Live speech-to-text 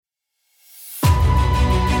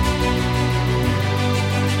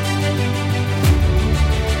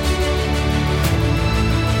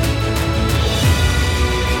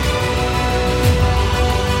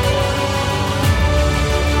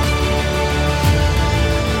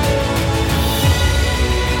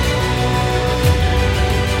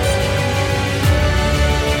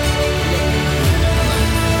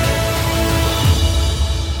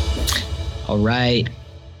right.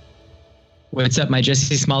 What's up, my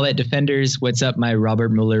Jesse Smollett defenders? What's up, my Robert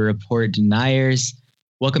Mueller report deniers?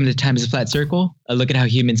 Welcome to Times of Flat Circle, a look at how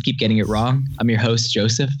humans keep getting it wrong. I'm your host,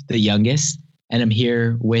 Joseph, the youngest, and I'm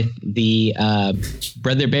here with the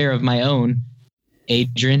brother bear of my own,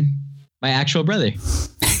 Adrian, my actual brother.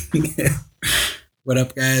 What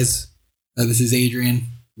up, guys? This is Adrian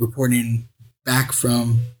reporting back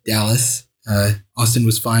from Dallas. Austin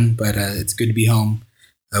was fun, but it's good to be home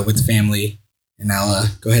with the family. And I'll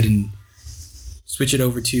go ahead and switch it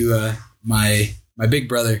over to my big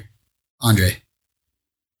brother, Andre.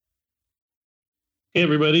 Hey,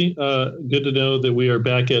 everybody. Good to know that we are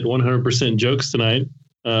back at 100% jokes tonight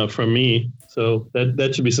from me. So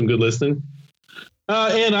that should be some good listening.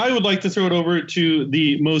 And I would like to throw it over to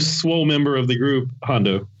the most swole member of the group,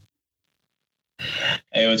 Hondo.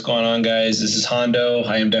 Hey, what's going on, guys? This is Hondo.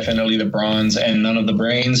 I am definitely the bronze and none of the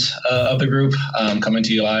brains of the group. Coming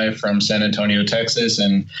to you live from San Antonio, Texas.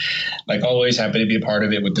 And like always, happy to be a part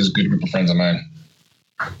of it with this good group of friends of mine.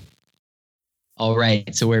 All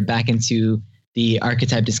right. So we're back into the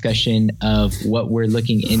archetype discussion of what we're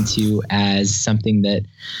looking into as something that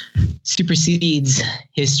supersedes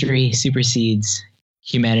history, supersedes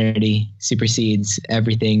humanity, supersedes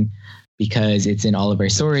everything, because it's in all of our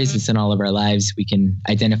stories, it's in all of our lives. We can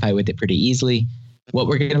identify with it pretty easily. What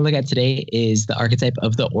we're going to look at today is the archetype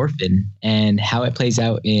of the orphan and how it plays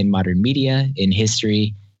out in modern media, in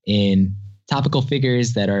history, in topical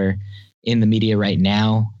figures that are in the media right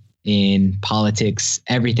now, in politics,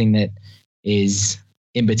 everything that is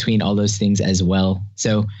in between all those things as well.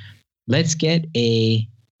 So let's get a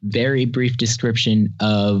very brief description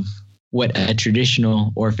of what a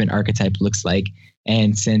traditional orphan archetype looks like.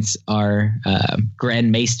 And since our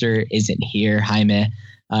Grand Maester isn't here, Jaime,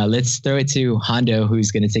 let's throw it to Hondo,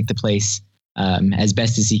 who's going to take the place as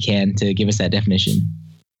best as he can to give us that definition.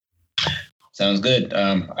 Sounds good.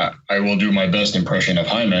 I will do my best impression of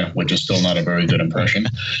Jaime, which is still not a very good impression.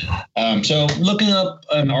 So looking up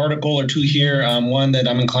an article or two here, one that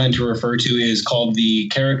I'm inclined to refer to is called The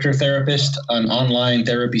Character Therapist, an online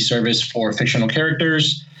therapy service for fictional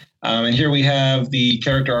characters. And here we have the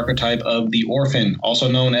character archetype of the orphan,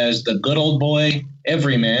 also known as the good old boy,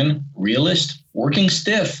 everyman, realist, working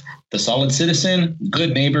stiff, the solid citizen,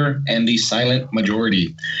 good neighbor, and the silent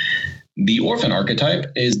majority. The orphan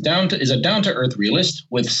archetype is a down-to-earth realist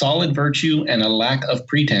with solid virtue and a lack of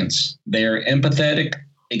pretense. They are empathetic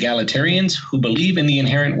egalitarians who believe in the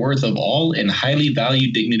inherent worth of all and highly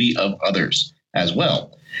value dignity of others as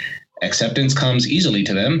well. Acceptance comes easily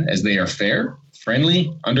to them as they are fair,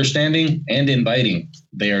 friendly, understanding, and inviting.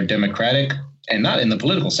 They are democratic, and not in the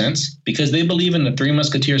political sense, because they believe in the Three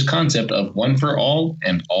Musketeers concept of one for all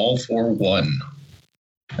and all for one.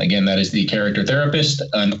 Again, that is The Character Therapist,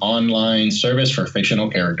 an online service for fictional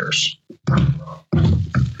characters.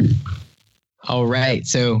 All right.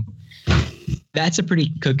 So that's a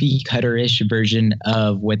pretty cookie cutter-ish version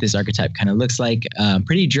of what this archetype kind of looks like.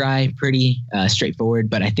 Pretty dry, pretty straightforward,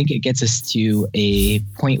 but I think it gets us to a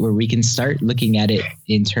point where we can start looking at it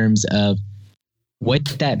in terms of what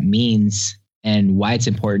that means and why it's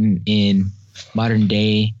important in modern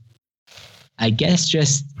day, I guess,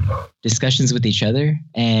 just discussions with each other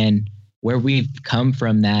and where we've come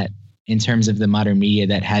from that in terms of the modern media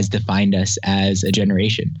that has defined us as a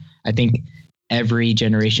generation. I think every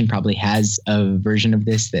generation probably has a version of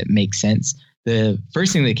this that makes sense. The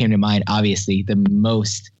first thing that came to mind, obviously, the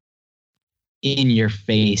most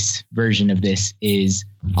in-your-face version of this is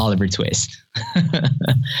Oliver Twist.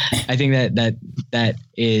 I think that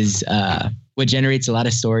is what generates a lot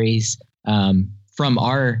of stories from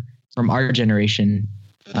our generation.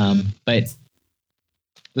 But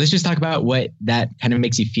let's just talk about what that kind of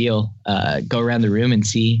makes you feel. Go around the room and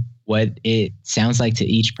see what it sounds like to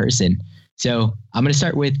each person. So I'm going to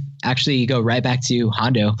start with actually go right back to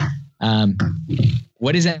Hondo.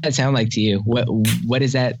 What does that sound like to you? What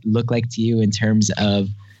does that look like to you in terms of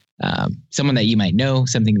someone that you might know,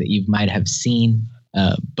 something that you might have seen,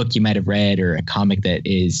 a book you might have read, or a comic that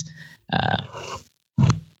is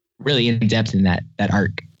really in depth in that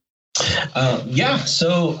arc?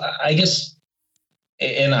 So I guess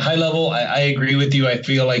in a high level, I agree with you. I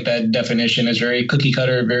feel like that definition is very cookie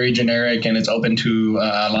cutter, very generic, and it's open to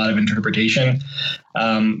a lot of interpretation.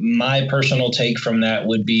 My personal take from that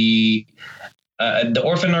would be the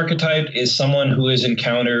orphan archetype is someone who has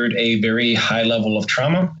encountered a very high level of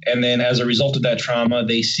trauma. And then as a result of that trauma,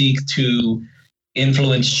 they seek to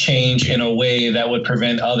influence change in a way that would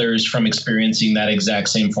prevent others from experiencing that exact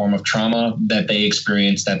same form of trauma that they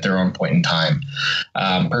experienced at their own point in time.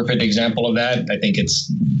 Perfect example of that. I think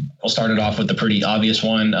it's I'll start it off with the pretty obvious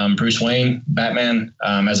one. Bruce Wayne, Batman.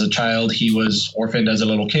 As a child, he was orphaned as a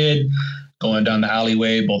little kid. Going down the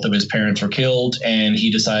alleyway, both of his parents were killed, and he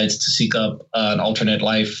decides to seek up an alternate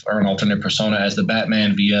life or an alternate persona as the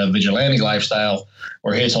Batman via vigilante lifestyle,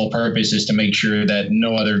 where his whole purpose is to make sure that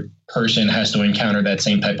no other person has to encounter that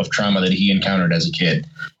same type of trauma that he encountered as a kid.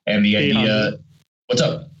 And the idea... What's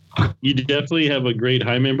up? You definitely have a great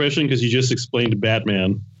Jaime impression because you just explained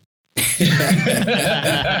Batman. Is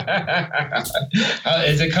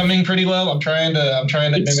it coming pretty well? I'm trying to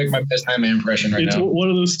mimic my best Jaime impression right now. It's one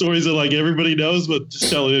of those stories that like everybody knows, but just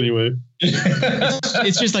tell it anyway.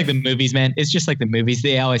 It's just like the movies, man. It's just like the movies.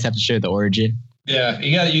 They always have to show the origin. Yeah,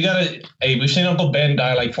 you gotta. Hey, we've seen Uncle Ben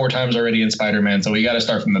die like 4 times already in Spider-Man, so we got to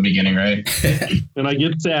start from the beginning, right? And I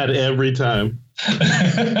get sad every time.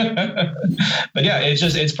 But yeah,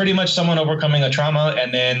 it's pretty much someone overcoming a trauma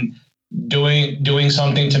and then doing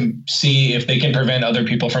something to see if they can prevent other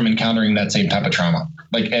people from encountering that same type of trauma.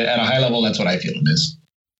 Like at a high level, that's what I feel it is.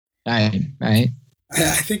 All right.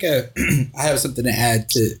 I think I have something to add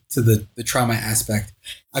to the trauma aspect.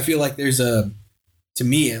 I feel like there's to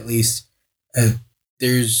me at least,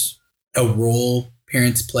 there's a role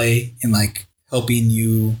parents play in like helping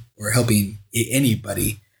you or helping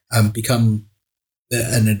anybody become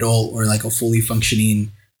an adult or like a fully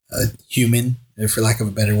functioning human, for lack of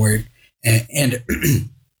a better word. And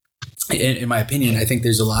in my opinion, I think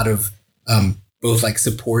there's a lot of both like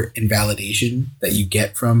support and validation that you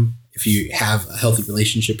get from if you have a healthy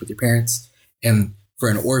relationship with your parents. And for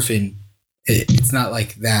an orphan, it's not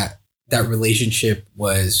like that relationship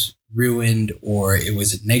was ruined or it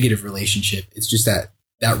was a negative relationship. It's just that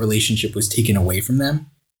relationship was taken away from them.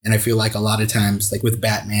 And I feel like a lot of times, like with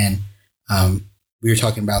Batman, we were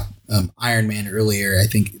talking about Iron Man earlier. I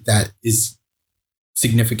think that is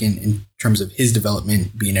significant in terms of his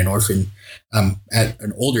development being an orphan at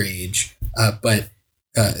an older age. But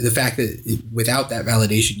the fact that without that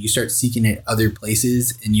validation, you start seeking it other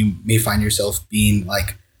places and you may find yourself being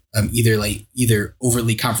like either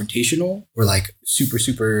overly confrontational or like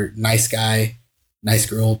super nice guy, nice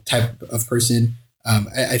girl type of person.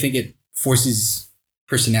 I think it forces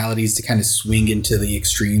personalities to kind of swing into the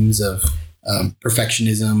extremes of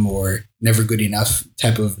perfectionism or never good enough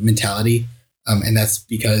type of mentality. And that's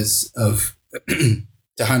because of, to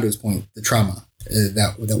Hondo's point, the trauma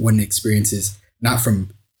that one experiences, not from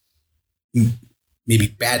maybe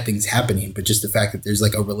bad things happening, but just the fact that there's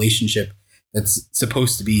like a relationship that's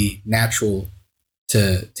supposed to be natural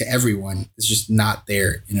to everyone. It's just not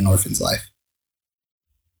there in an orphan's life.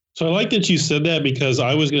 So I like that you said that because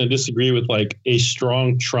I was going to disagree with like a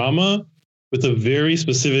strong trauma with a very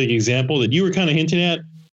specific example that you were kind of hinting at.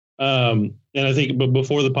 And I think, but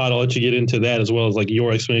before the pod, I'll let you get into that as well as like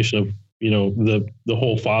your explanation of, the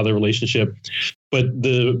whole father relationship. But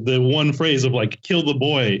the one phrase of like, kill the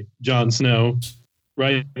boy, Jon Snow,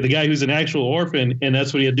 right? The guy who's an actual orphan. And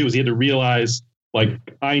that's what he had to do is he had to realize like,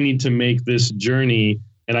 I need to make this journey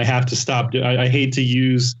and I have to stop. I hate to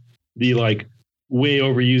use the like way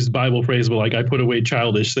overused Bible phrase, but like I put away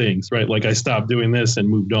childish things, right? Like I stopped doing this and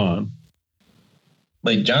moved on.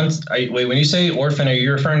 Like wait, when you say orphan, are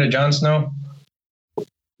you referring to Jon Snow?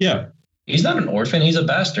 Yeah. He's not an orphan. He's a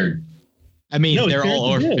bastard. I mean, no, they're all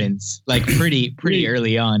orphans, like pretty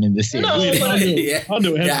early on in the series. No, I'm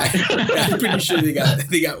pretty sure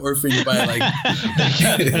they got orphaned by like.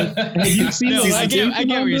 Have you seen I get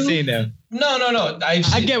what you're saying though. No. I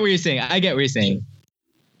get what you're saying.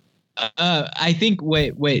 I think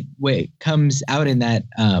what comes out in that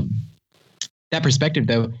that perspective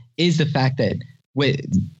though is the fact that what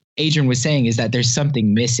Adrian was saying is that there's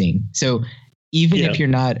something missing. So even if you're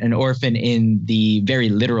not an orphan in the very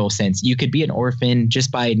literal sense, you could be an orphan just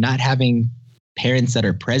by not having parents that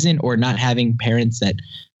are present or not having parents that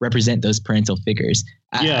represent those parental figures.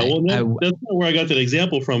 Yeah, that's not where I got that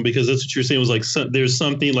example from, because that's what you're saying was like there's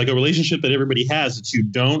something like a relationship that everybody has that you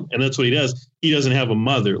don't, and that's what he does. He doesn't have a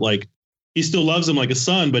mother. Like he still loves him like a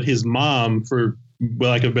son, but his mom, for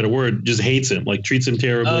lack of a better word, just hates him, like treats him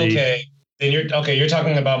terribly. Okay, then you're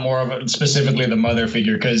talking about more of specifically the mother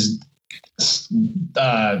figure, because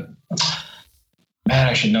man,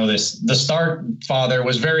 I should know this. The Stark father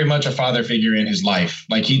was very much a father figure in his life.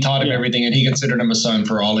 Like he taught him everything, and he considered him a son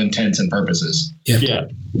for all intents and purposes. Yeah.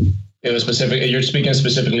 It was specific. You're speaking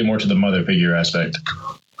specifically more to the mother figure aspect.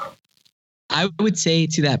 I would say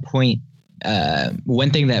to that point, one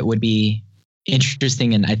thing that would be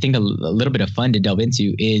interesting and I think a little bit of fun to delve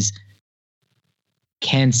into is,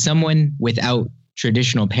 can someone without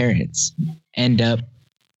traditional parents end up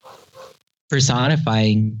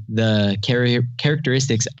personifying the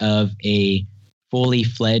characteristics of a fully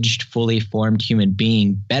fledged, fully formed human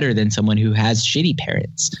being better than someone who has shitty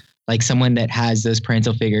parents, like someone that has those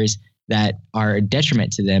parental figures that are a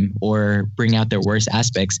detriment to them or bring out their worst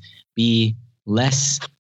aspects, be less,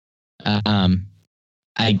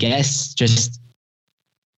 I guess, just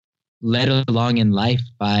led along in life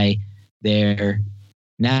by their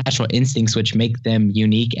natural instincts, which make them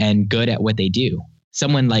unique and good at what they do.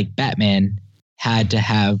 Someone like Batman had to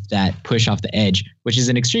have that push off the edge, which is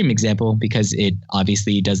an extreme example because it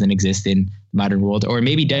obviously doesn't exist in the modern world, or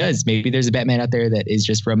maybe does. Maybe there's a Batman out there that is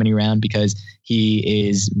just roaming around because he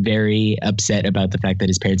is very upset about the fact that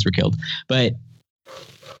his parents were killed. But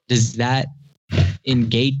does that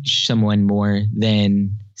engage someone more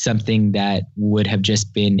than something that would have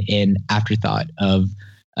just been an afterthought of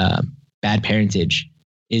bad parentage?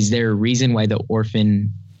 Is there a reason why the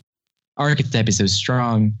orphan archetype is so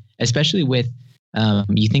strong, especially with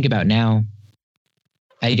you think about now,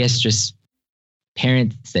 I guess, just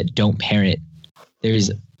parents that don't parent?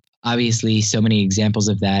 There's obviously so many examples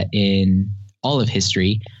of that in all of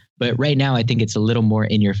history, but right now I think it's a little more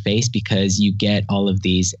in your face because you get all of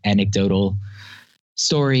these anecdotal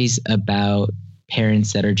stories about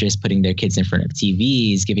parents that are just putting their kids in front of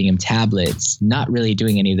TVs, giving them tablets, not really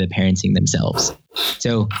doing any of the parenting themselves.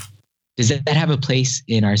 So does that have a place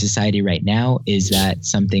in our society right now? Is that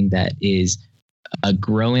something that is a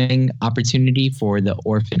growing opportunity for the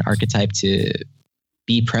orphan archetype to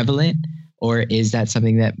be prevalent? Or is that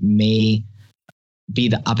something that may be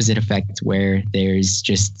the opposite effect where there's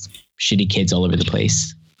just shitty kids all over the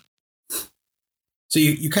place? So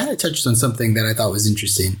you kind of touched on something that I thought was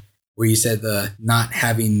interesting, where you said the not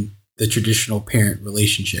having the traditional parent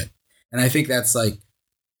relationship. And I think that's like,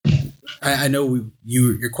 I know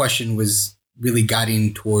your question was really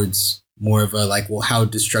guiding towards more of a like, well, how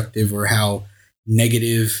destructive or how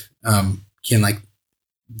negative can like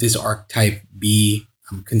this archetype be,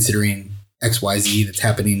 considering XYZ that's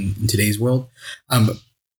happening in today's world.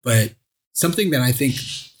 But something that I think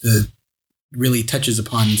really touches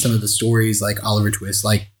upon some of the stories like Oliver Twist,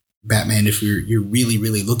 like Batman, if you're really,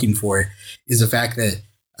 really looking for it, is the fact that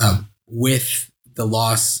with the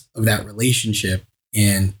loss of that relationship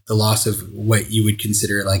and the loss of what you would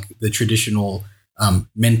consider like the traditional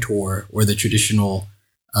mentor or the traditional,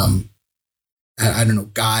 I don't know,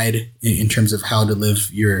 guide in terms of how to live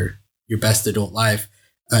your best adult life,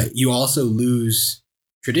 you also lose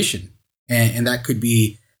tradition. And that could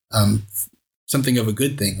be something of a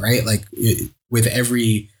good thing, right? Like with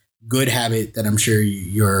every good habit that I'm sure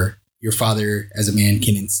your father as a man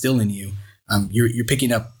can instill in you, you're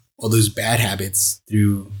picking up all those bad habits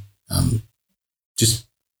through just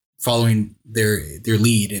following their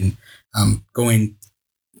lead and going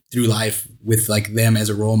through life with like them as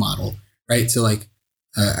a role model, right? So like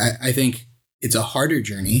I think it's a harder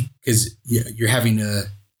journey because you're having to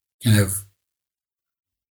kind of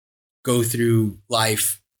go through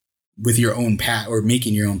life with your own path or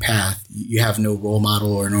making your own path. You have no role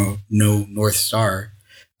model or no North Star.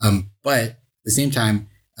 But at the same time,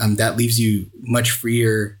 that leaves you much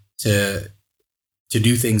freer to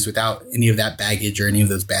do things without any of that baggage or any of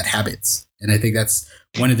those bad habits. And I think that's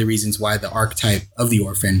one of the reasons why the archetype of the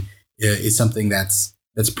orphan is something that's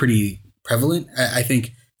pretty prevalent. I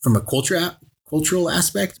think from a cultural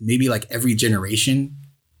aspect, maybe like every generation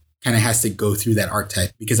kind of has to go through that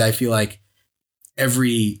archetype, because I feel like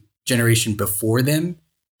every generation before them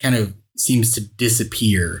kind of seems to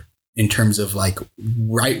disappear in terms of like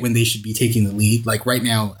right when they should be taking the lead. Like right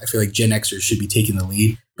now, I feel like Gen Xers should be taking the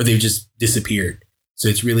lead, but they've just disappeared. So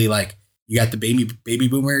it's really like you got the baby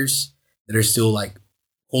boomers that are still like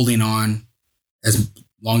holding on as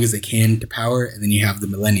long as they can to power. And then you have the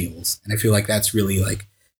millennials. And I feel like that's really like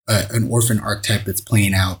an orphan archetype that's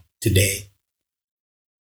playing out today.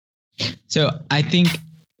 So I think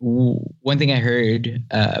one thing I heard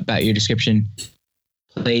about your description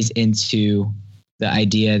plays into the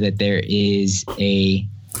idea that there is a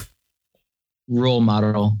role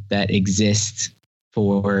model that exists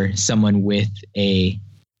for someone with a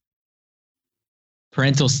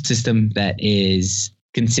parental system that is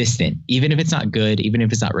consistent, even if it's not good, even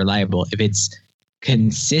if it's not reliable. If it's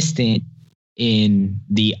consistent in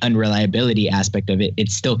the unreliability aspect of it,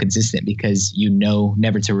 it's still consistent because you know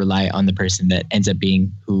never to rely on the person that ends up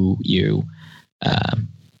being who you,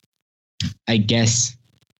 I guess,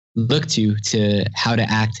 look to how to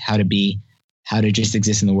act, how to be, how to just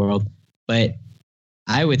exist in the world. But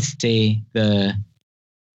I would say the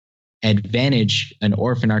advantage an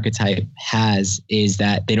orphan archetype has is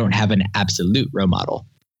that they don't have an absolute role model.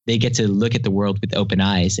 They get to look at the world with open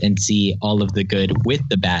eyes and see all of the good with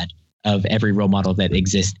the bad of every role model that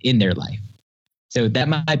exists in their life. So that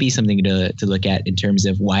might be something to look at in terms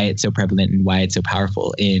of why it's so prevalent and why it's so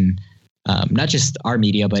powerful in not just our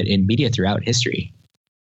media, but in media throughout history.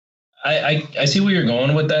 I see where you're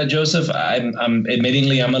going with that, Joseph. I'm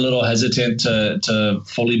admittingly, I'm a little hesitant to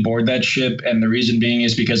fully board that ship. And the reason being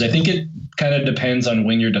is because I think it kind of depends on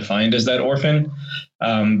when you're defined as that orphan.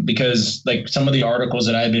 Because like some of the articles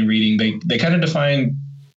that I've been reading, they kind of define,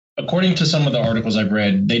 according to some of the articles I've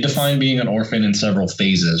read, they define being an orphan in several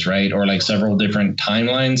phases, right? Or like several different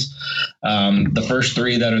timelines. The first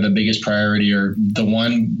three that are the biggest priority are the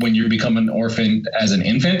one when you become an orphan as an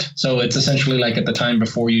infant. So it's essentially like at the time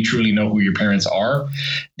before you truly know who your parents are.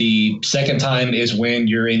 The second time is when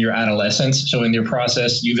you're in your adolescence. So in your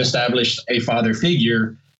process, you've established a father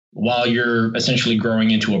figure while you're essentially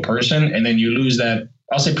growing into a person. And then you lose that,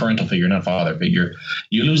 I'll say parental figure, not father figure.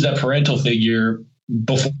 You lose that parental figure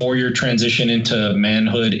before your transition into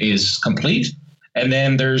manhood is complete. And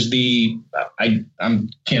then there's the, I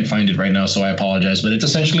can't find it right now, so I apologize, but it's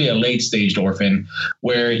essentially a late staged orphan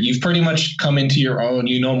where you've pretty much come into your own,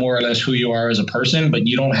 you know more or less who you are as a person, but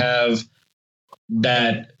you don't have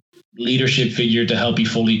that leadership figure to help you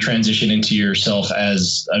fully transition into yourself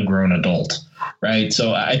as a grown adult, right?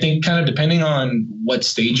 So I think kind of depending on what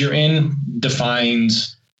stage you're in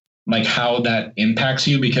defines like how that impacts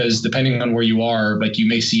you, because depending on where you are, like you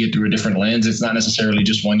may see it through a different lens. It's not necessarily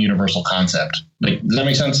just one universal concept. Like, does that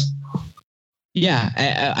make sense? Yeah,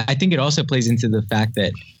 I think it also plays into the fact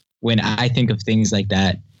that when I think of things like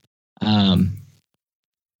that,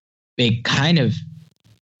 it kind of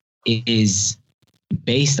is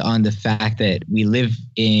based on the fact that we live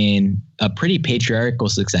in a pretty patriarchal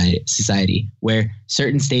society where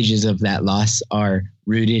certain stages of that loss are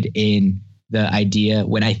rooted in the idea,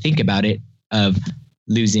 when I think about it, of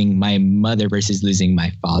losing my mother versus losing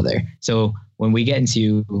my father. So when we get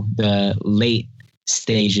into the late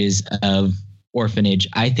stages of orphanage,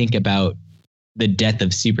 I think about the death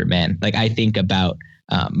of Superman. Like I think about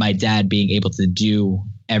my dad being able to do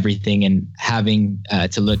everything and having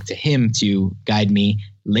to look to him to guide me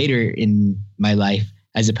later in my life,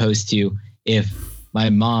 as opposed to if my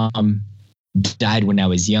mom died when I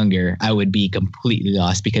was younger, I would be completely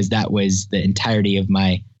lost because that was the entirety of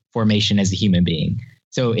my formation as a human being.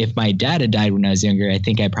 So if my dad had died when I was younger, I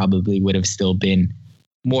think I probably would have still been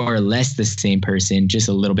more or less the same person, just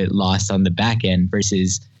a little bit lost on the back end,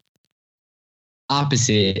 versus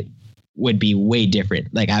opposite would be way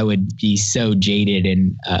different. Like I would be so jaded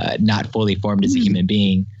and not fully formed as a human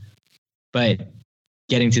being. But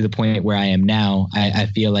getting to the point where I am now, I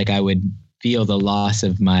feel like I would feel the loss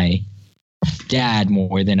of my dad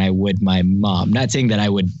more than I would my mom. Not saying that I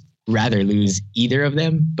would rather lose either of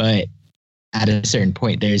them, but at a certain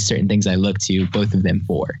point, there's certain things I look to both of them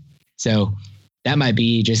for. So that might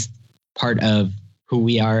be just part of who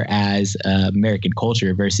we are as American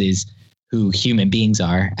culture versus who human beings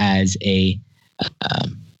are as a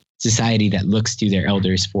society that looks to their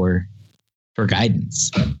elders for guidance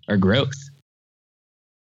or growth.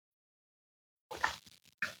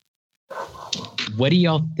 What do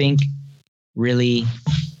y'all think really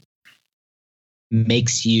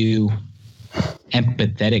makes you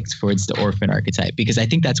empathetic towards the orphan archetype? Because I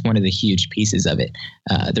think that's one of the huge pieces of it.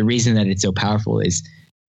 The reason that it's so powerful is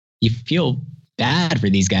you feel bad for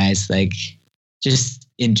these guys. Like just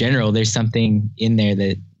in general, there's something in there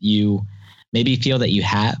that you maybe feel that you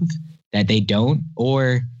have that they don't,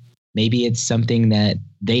 or maybe it's something that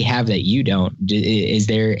they have that you don't. Is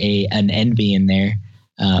there an envy in there?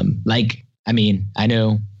 I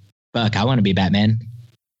know, fuck, I want to be Batman,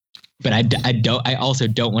 but I also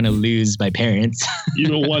don't want to lose my parents. You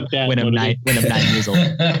don't want that when I'm 9 years old.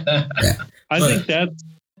 Yeah. I think that's,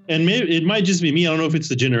 and maybe it might just be me. I don't know if it's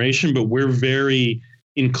the generation, but we're very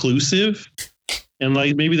inclusive. And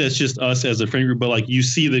like, maybe that's just us as a friend group, but like you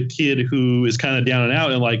see the kid who is kind of down and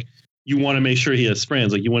out and like, you want to make sure he has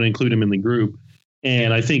friends. Like you want to include him in the group.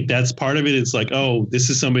 And I think that's part of it. It's like, oh, this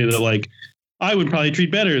is somebody that like, I would probably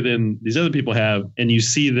treat better than these other people have. And you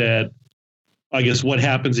see that, I guess, what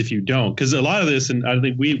happens if you don't? Because a lot of this, and I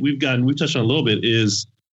think we've touched on a little bit is,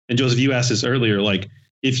 and Joseph, you asked this earlier, like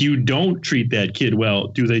if you don't treat that kid well,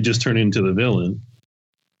 do they just turn into the villain?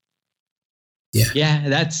 Yeah,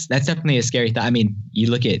 that's definitely a scary thought. I mean, you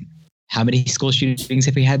look at how many school shootings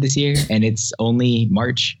have we had this year, and it's only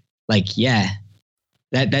March. Like, yeah,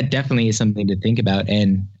 that definitely is something to think about.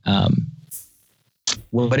 And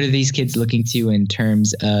what are these kids looking to in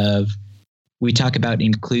terms of, we talk about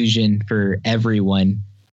inclusion for everyone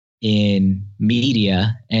in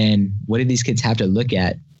media, and what do these kids have to look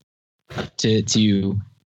at to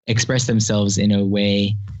express themselves in a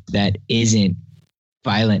way that isn't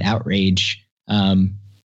violent outrage?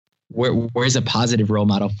 where's a positive role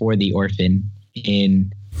model for the orphan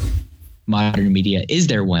in modern media? Is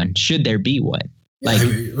there one? Should there be one? Like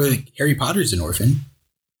Harry Potter's an orphan.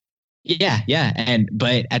 Yeah.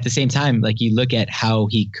 But at the same time, like you look at how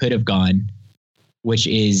he could have gone, which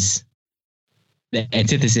is the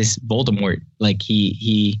antithesis Voldemort. Like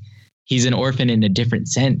he's an orphan in a different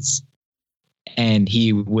sense. And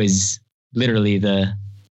he was literally the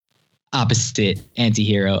opposite just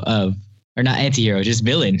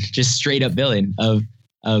villain, just straight up villain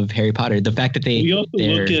of Harry Potter. The fact that we also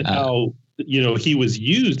look at how, he was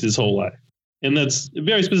used his whole life. And that's a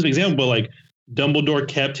very specific example, but like Dumbledore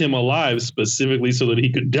kept him alive specifically so that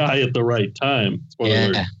he could die at the right time.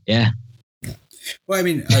 Yeah. Well, I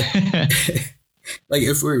mean, like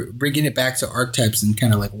if we're bringing it back to archetypes and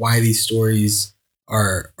kind of like why these stories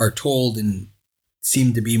are told and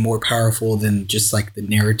seem to be more powerful than just like the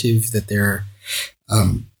narrative that they're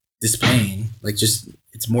displaying, like just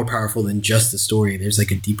it's more powerful than just the story. There's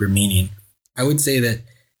like a deeper meaning. I would say that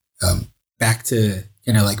back to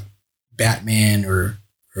like Batman or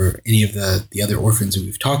any of the other orphans that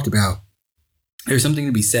we've talked about, there's something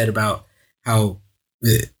to be said about how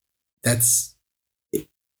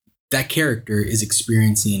that character is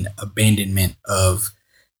experiencing abandonment of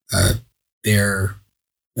their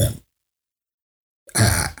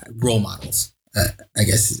role models. I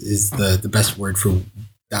guess is the best word for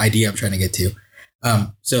the idea I'm trying to get to.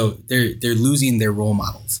 So they're losing their role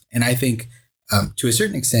models, and I think to a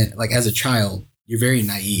certain extent, like as a child, you're very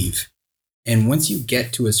naive, and once you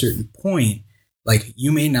get to a certain point, like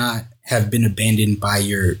you may not have been abandoned by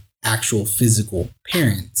your actual physical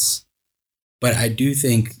parents, but I do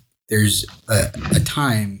think there's a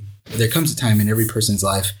time. There comes a time in every person's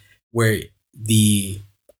life where the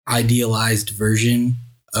idealized version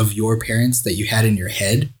of your parents that you had in your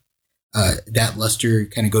head, that luster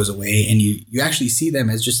kind of goes away, and you actually see them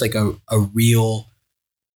as just like a real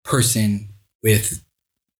person with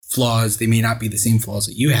flaws. They may not be the same flaws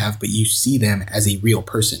that you have, but you see them as a real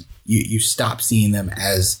person. You stop seeing them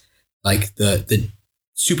as like the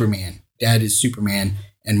Superman. Dad is Superman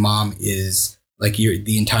and mom is like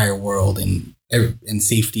the entire world and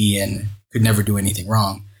safety and could never do anything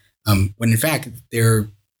wrong. When in fact they're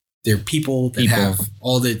people that have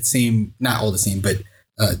all the same, not all the same, but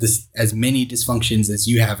this as many dysfunctions as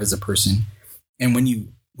you have as a person. And when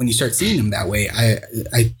you start seeing them that way,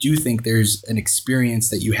 I do think there's an experience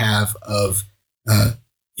that you have of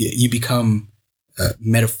you become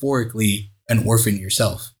metaphorically an orphan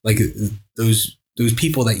yourself. Like those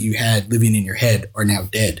people that you had living in your head are now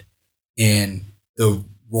dead, and the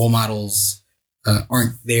role models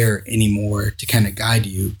aren't there anymore to kind of guide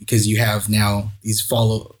you, because you have now these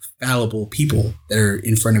fallible people that are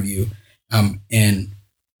in front of you, and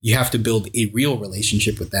you have to build a real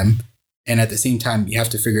relationship with them. And at the same time, you have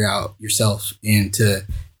to figure out yourself. And to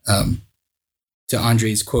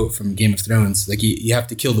Andre's quote from Game of Thrones, like you have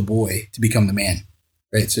to kill the boy to become the man,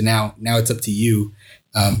 right? So now it's up to you,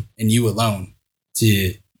 and you alone,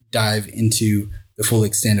 to dive into the full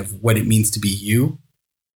extent of what it means to be you,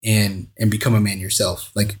 and become a man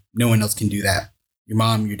yourself. Like no one else can do that. Your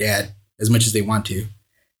mom, your dad, as much as they want to,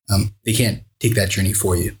 they can't take that journey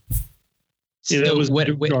for you. Yeah, that was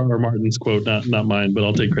R.R. Martin's quote, not mine, but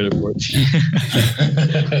I'll take credit for it.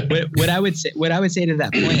 What I would say to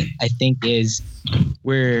that point, I think, is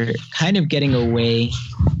we're kind of getting away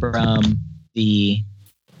from the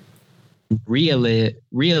realism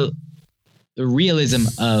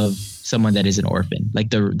of someone that is an orphan.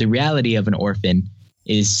 Like the reality of an orphan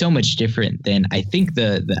is so much different than, I think,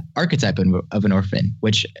 the archetype of an orphan,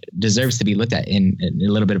 which deserves to be looked at in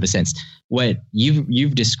a little bit of a sense. What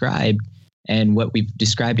you've described, and what we've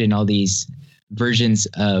described in all these versions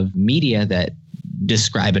of media that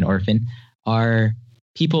describe an orphan, are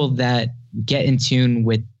people that get in tune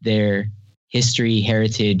with their history,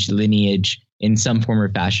 heritage, lineage in some form or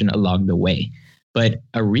fashion along the way. But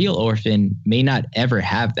a real orphan may not ever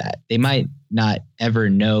have that. They might not ever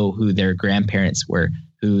know who their grandparents were,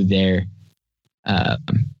 who their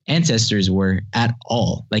ancestors were at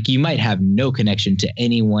all. Like you might have no connection to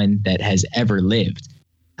anyone that has ever lived.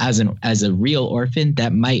 As a real orphan,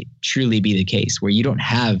 that might truly be the case, where you don't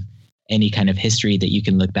have any kind of history that you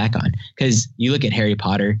can look back on. Because you look at Harry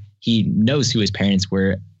Potter, he knows who his parents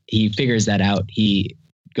were. He figures that out. He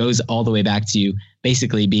goes all the way back to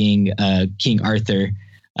basically being King Arthur.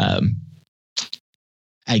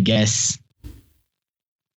 I guess,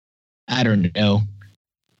 I don't know,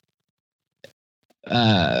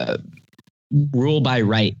 rule by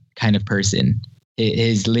right kind of person.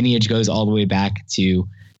 His lineage goes all the way back to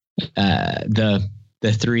the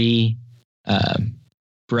three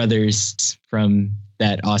brothers from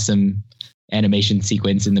that awesome animation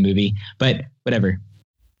sequence in the movie. But whatever.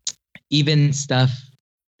 Even stuff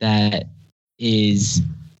that is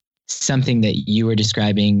something that you were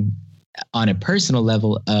describing on a personal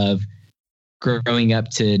level of growing up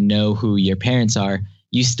to know who your parents are,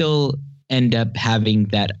 you still end up having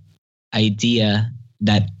that idea,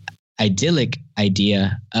 that idyllic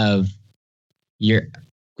idea of your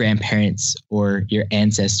grandparents or your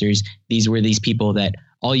ancestors. These were these people that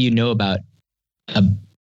all you know about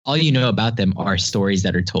them are stories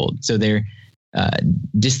that are told. So they're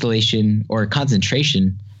distillation or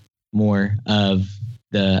concentration more of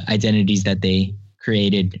the identities that they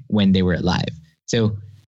created when they were alive. So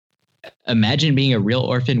imagine being a real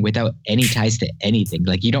orphan without any ties to anything.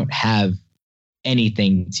 Like, you don't have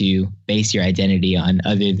anything to base your identity on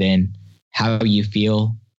other than how you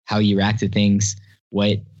feel, how you react to things,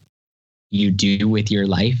 what you do with your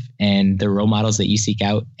life, and the role models that you seek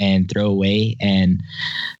out and throw away and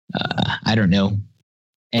I don't know,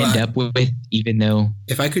 end up with, even though...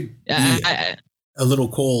 If I could be a little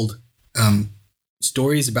cold,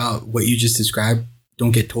 stories about what you just described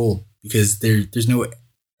don't get told because there's no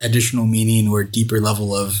additional meaning or deeper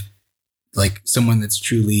level of like someone that's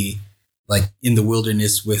truly like in the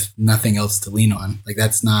wilderness with nothing else to lean on. Like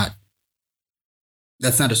that's not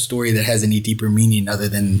a story that has any deeper meaning other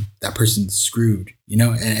than that person's screwed, you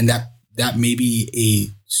know, and that may be a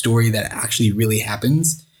story that actually really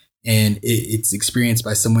happens and it's experienced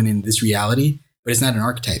by someone in this reality, but it's not an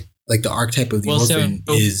archetype. Like the archetype of the orphan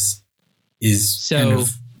is kind of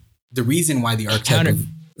the reason why the archetype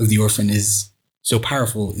of the orphan is so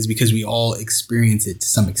powerful is because we all experience it to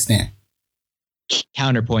some extent.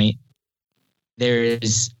 Counterpoint.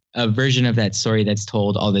 There's a version of that story that's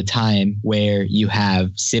told all the time where you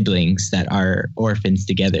have siblings that are orphans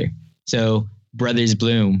together. So Brothers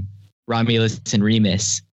Bloom, Romulus and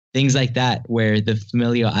Remus, things like that, where the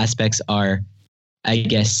familial aspects are, I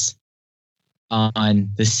guess, on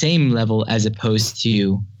the same level as opposed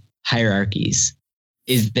to hierarchies.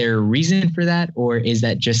 Is there a reason for that, or is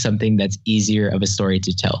that just something that's easier of a story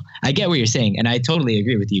to tell? I get what you're saying, and I totally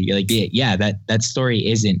agree with you. You're like, yeah, that story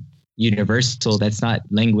isn't universal. That's not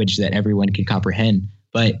language that everyone can comprehend.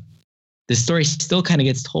 But the story still kind of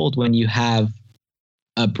gets told when you have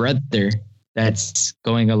a brother that's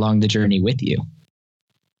going along the journey with you.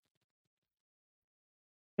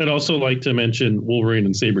 I'd also like to mention Wolverine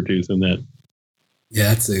and Sabretooth in that. Yeah,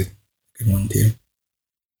 that's a good one too.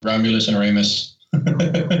 Romulus and Remus.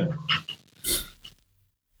 I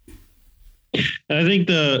think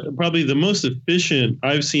probably the most efficient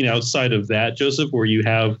I've seen outside of that, Joseph, where you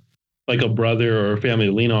have like a brother or a family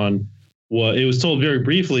to lean on, it was told very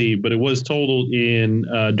briefly, but it was told in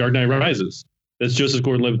Dark Knight Rises. That's Joseph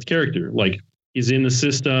Gordon-Levitt's character. Like, he's in the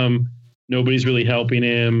system, nobody's really helping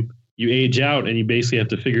him. You age out and you basically have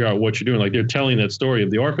to figure out what you're doing. Like, they're telling that story of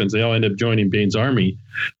the orphans. They all end up joining Bane's army.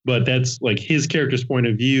 But that's like his character's point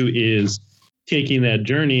of view is taking that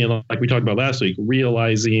journey. And like we talked about last week,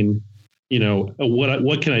 realizing, you know,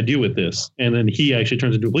 what can I do with this? And then he actually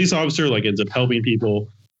turns into a police officer, like ends up helping people.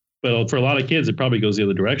 But for a lot of kids, it probably goes the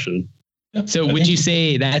other direction. So would you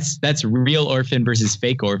say that's real orphan versus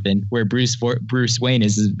fake orphan, where Bruce Wayne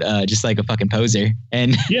is just like a fucking poser,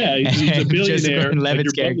 and yeah, he's a billionaire.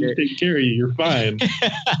 Levitt's character take care of you, you're fine.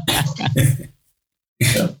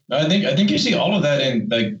 Yeah. I think you see all of that in,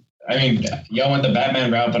 like, I mean, y'all went the Batman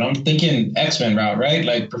route, but I'm thinking X-Men route, right?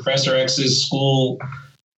 Like Professor X's school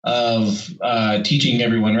of teaching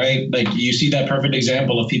everyone, right? Like you see that perfect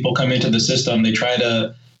example of people come into the system, they try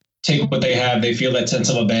to take what they have. They feel that sense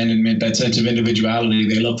of abandonment, that sense of individuality.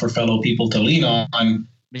 They look for fellow people to lean on,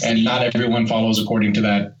 and not everyone follows according to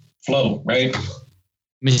that flow, right?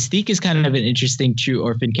 Mystique is kind of an interesting true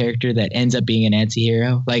orphan character that ends up being an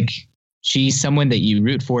anti-hero. Like, she's someone that you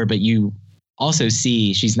root for, but you also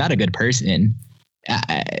see she's not a good person.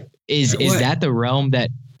 Is that the realm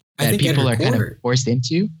that people are kind of forced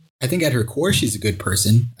into? I think at her core, she's a good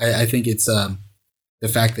person. I think it's the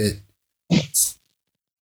fact that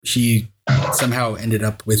she somehow ended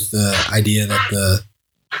up with the idea that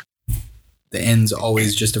the ends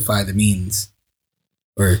always justify the means,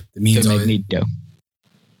 or the means always Magneto.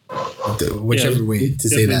 Whichever way to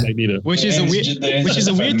say that. Magneto. Which is a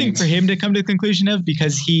weird thing for him to come to the conclusion of,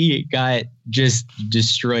 because he got just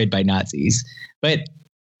destroyed by Nazis. But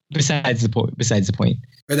besides the point.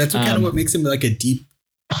 But that's kind of what makes him like a deep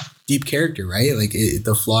character, right? Like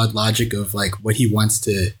the flawed logic of like what he wants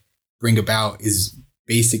to bring about is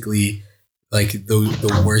basically like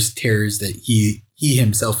the worst terrors that he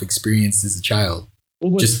himself experienced as a child.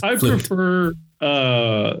 Well, I prefer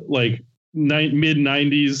like mid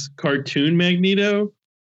 90s cartoon Magneto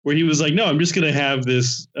where he was like, no, I'm just going to have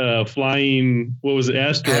this flying, what was it,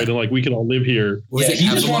 asteroid, and like we can all live here. He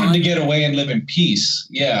just wanted to get away and live in peace.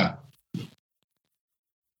 Yeah.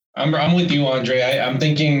 I'm with you, Andre. I'm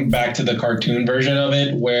thinking back to the cartoon version of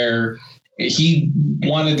it where he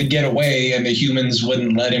wanted to get away and the humans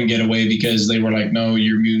wouldn't let him get away because they were like, no,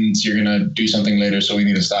 you're mutants. You're going to do something later. So we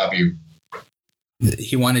need to stop you.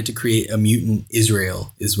 He wanted to create a mutant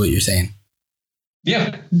Israel is what you're saying.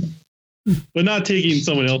 Yeah. But not taking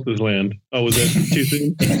someone else's land. Oh, was that too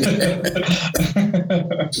soon?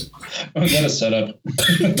 Was that a setup?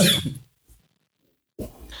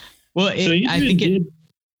 Well, I think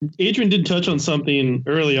Adrian did touch on something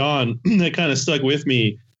early on that kind of stuck with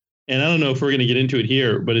me. And I don't know if we're going to get into it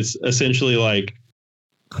here, but it's essentially like,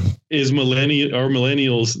 is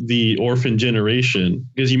millennials the orphan generation?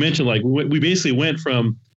 Because you mentioned like we basically went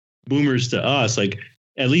from boomers to us. Like,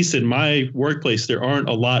 at least in my workplace, there aren't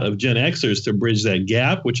a lot of Gen Xers to bridge that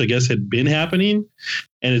gap, which I guess had been happening.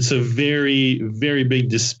 And it's a very, very big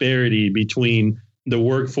disparity between the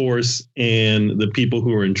workforce and the people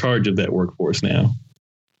who are in charge of that workforce now.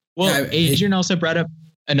 Well, Adrian also brought up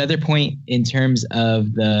another point in terms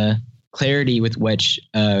of the clarity with which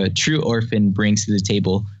a true orphan brings to the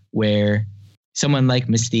table, where someone like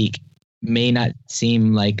Mystique may not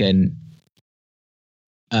seem like an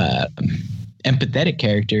empathetic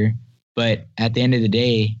character, but at the end of the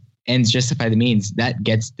day, ends justify the means. That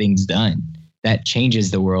gets things done. That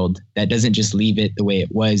changes the world. That doesn't just leave it the way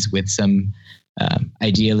it was with some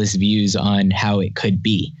idealist views on how it could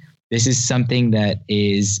be. This is something that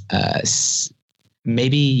is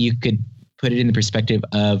maybe you could put it in the perspective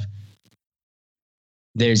of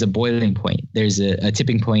there's a boiling point. There's a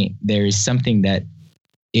tipping point. There's something that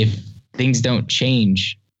if things don't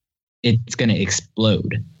change, it's going to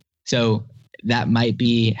explode. So that might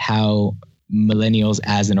be how millennials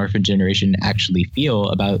as an orphan generation actually feel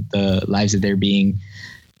about the lives that they're being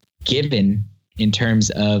given, in terms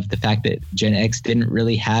of the fact that Gen X didn't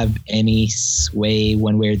really have any sway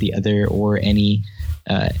one way or the other, or any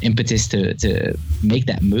impetus to make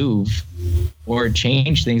that move or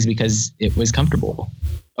change things because it was comfortable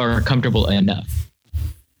or comfortable enough.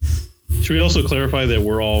 Should we also clarify that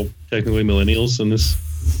we're all technically millennials in this?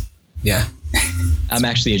 Yeah. I'm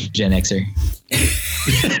actually a Gen Xer.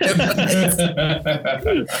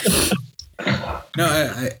 No,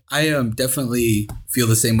 I definitely feel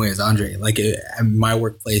the same way as Andre. Like at my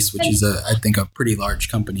workplace, which is I think a pretty large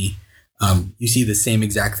company, you see the same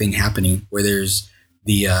exact thing happening where there's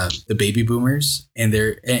the baby boomers and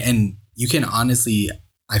you can honestly,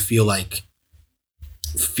 I feel like,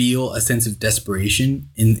 feel a sense of desperation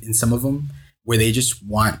in some of them where they just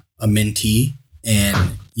want a mentee,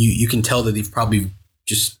 and you can tell that they've probably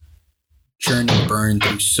just churned and burned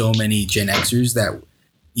through so many Gen Xers that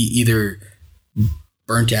either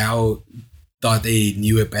burnt out, thought they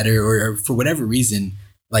knew it better, or for whatever reason,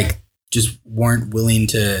 like just weren't willing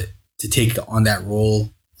to take on that role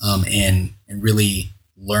and really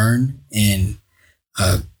learn and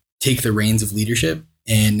take the reins of leadership.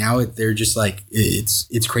 And now they're just like,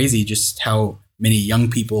 it's crazy just how many young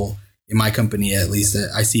people in my company, at least,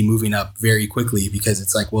 that I see moving up very quickly, because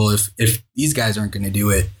it's like, well, if these guys aren't going to do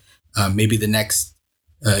it, maybe the next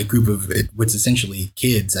group of what's essentially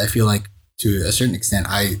kids, I feel like to a certain extent,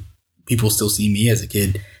 people still see me as a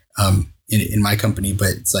kid in my company, but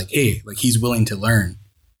it's like, hey, like he's willing to learn.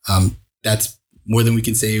 That's more than we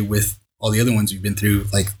can say with all the other ones we've been through.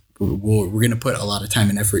 Like we're going to put a lot of time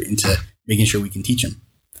and effort into making sure we can teach them.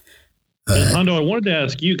 Hondo, I wanted to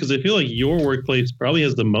ask you, because I feel like your workplace probably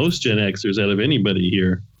has the most Gen Xers out of anybody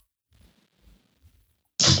here.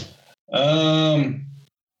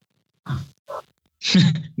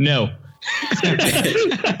 No.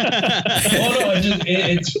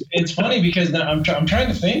 It's funny because now I'm trying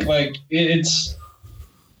to think, like it's.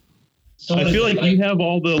 I feel like you have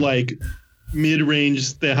all the like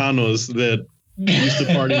mid-range Tejanos that used to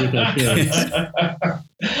party with our kids.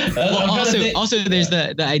 Well, also, there's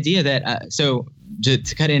the idea that so to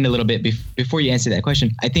cut in a little bit before you answer that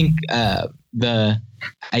question, I think the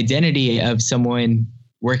identity of someone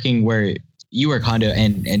working where you work, Hondo,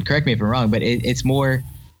 and correct me if I'm wrong, but it's more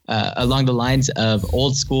along the lines of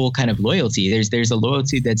old school kind of loyalty. There's a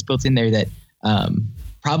loyalty that's built in there that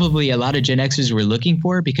probably a lot of Gen Xers were looking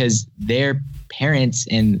for, because their parents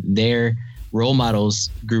and their role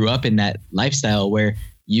models grew up in that lifestyle where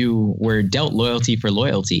you were dealt loyalty for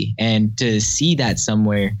loyalty. And to see that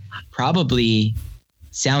somewhere probably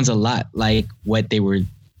sounds a lot like what they were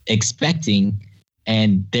expecting,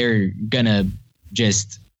 and they're gonna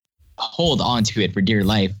just hold on to it for dear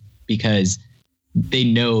life because they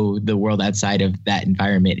know the world outside of that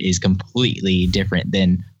environment is completely different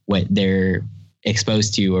than what they're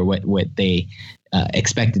exposed to or what they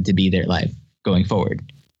expected to be their life going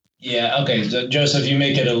forward. Yeah. Okay. So Joseph, you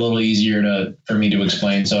make it a little easier for me to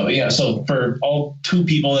explain. So yeah. So for all two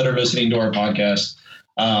people that are listening to our podcast,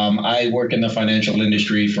 I work in the financial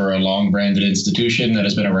industry for a long branded institution that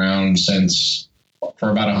has been around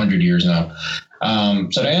for about 100 years now.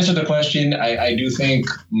 So to answer the question, I do think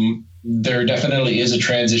there definitely is a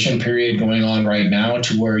transition period going on right now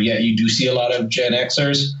to where, yeah, you do see a lot of Gen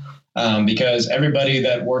Xers. Because everybody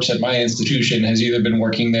that works at my institution has either been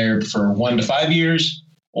working there for 1 to 5 years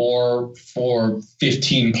or for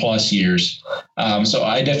 15 plus years. So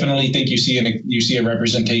I definitely think you see a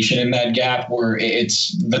representation in that gap where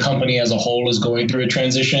it's the company as a whole is going through a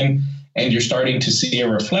transition, and you're starting to see a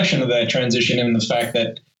reflection of that transition in the fact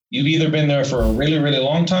that you've either been there for a really, really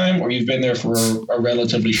long time or you've been there for a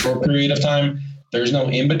relatively short period of time. There's no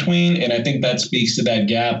in between. And I think that speaks to that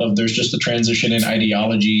gap of there's just a transition in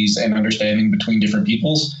ideologies and understanding between different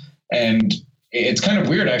peoples. And it's kind of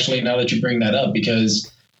weird, actually, now that you bring that up,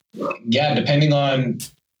 because yeah, depending on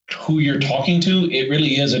who you're talking to, it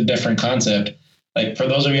really is a different concept. Like for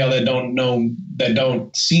those of y'all that don't know, that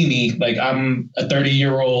don't see me, like I'm a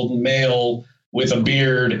 30-year-old male with a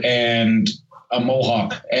beard and a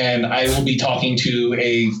mohawk, and I will be talking to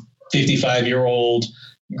a 55-year-old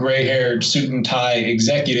gray-haired suit and tie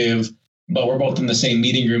executive, but we're both in the same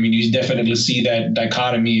meeting room, and you definitely see that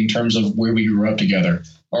dichotomy in terms of where we grew up together,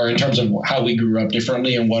 or in terms of how we grew up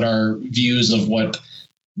differently and what our views of what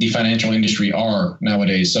the financial industry are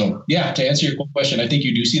nowadays. So yeah, to answer your question, I think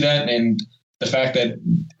you do see that, and the fact that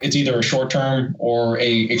it's either a short-term or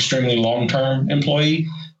a extremely long-term employee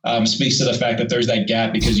speaks to the fact that there's that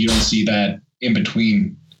gap because you don't see that in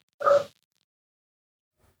between.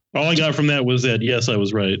 All I got from that was that, yes, I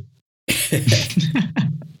was right.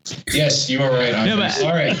 Yes, you are right. No, but,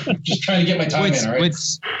 all right. Just trying to get my time in. All right.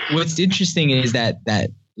 What's interesting is that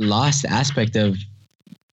lost aspect of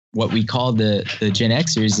what we call the Gen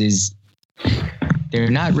Xers is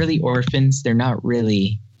they're not really orphans. They're not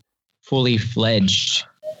really fully fledged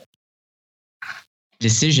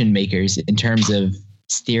decision makers in terms of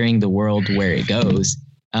steering the world where it goes.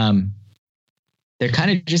 They're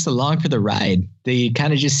kind of just along for the ride. They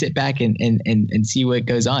kind of just sit back and see what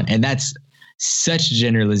goes on. And that's such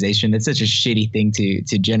generalization. That's such a shitty thing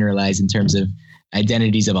to generalize in terms of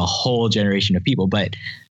identities of a whole generation of people. But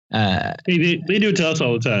they do it to us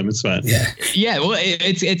all the time. It's fine. Yeah. Well,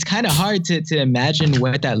 it's kind of hard to imagine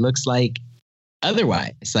what that looks like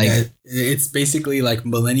otherwise. Like it's basically like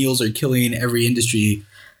millennials are killing every industry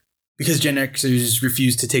because Gen Xers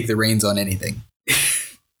refuse to take the reins on anything.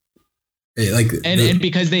 And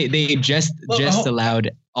because they just allowed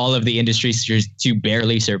all of the industries to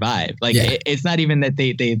barely survive. It's not even that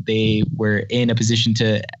they were in a position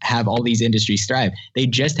to have all these industries thrive. They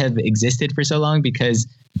just have existed for so long because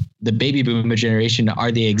the baby boomer generation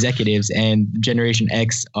are the executives and Generation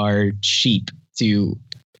X are sheep to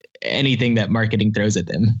anything that marketing throws at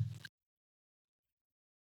them.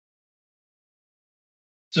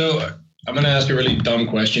 So I'm going to ask a really dumb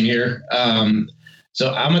question here.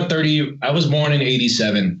 So I was born in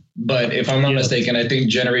 87, but if I'm not mistaken, I think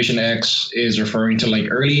Generation X is referring to like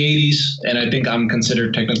early 80s. And I think I'm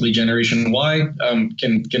considered technically Generation Y.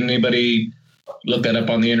 Can anybody look that up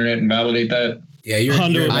on the internet and validate that? Yeah, you're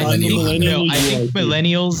millennial. I think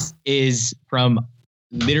millennials is from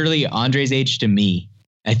literally Andre's age to me.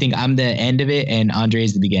 I think I'm the end of it and Andre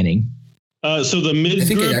is the beginning. So the mid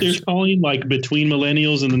group they're calling like between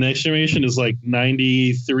millennials and the next generation is like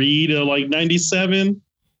 93 to like 97.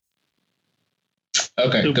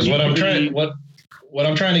 Okay, because what I'm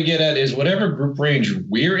trying to get at is whatever group range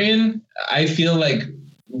we're in, I feel like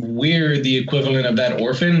we're the equivalent of that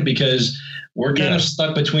orphan because we're kind of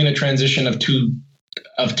stuck between a transition of two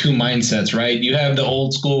mindsets, right? You have the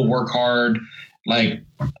old school work hard, like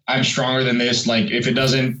I'm stronger than this, like if it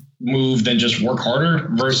doesn't move, then just work harder,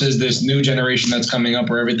 versus this new generation that's coming up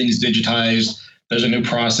where everything's digitized. There's a new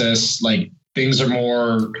process, like things are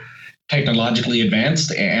more technologically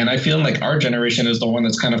advanced. And I feel like our generation is the one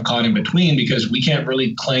that's kind of caught in between because we can't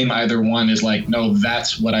really claim either one is like, no,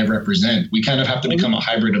 that's what I represent. We kind of have to become a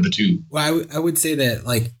hybrid of the two. Well, I would say that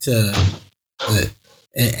like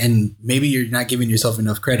and maybe you're not giving yourself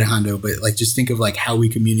enough credit, Hondo, but like just think of like how we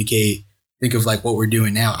communicate, think of like what we're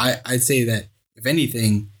doing now. I'd say that if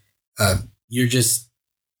anything, you're just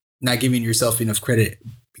not giving yourself enough credit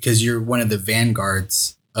because you're one of the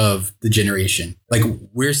vanguards of the generation. Like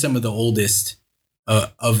we're some of the oldest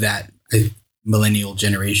of that millennial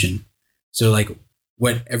generation. So like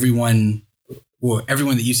what everyone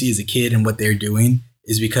that you see as a kid and what they're doing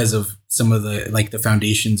is because of some of the like the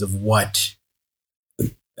foundations of what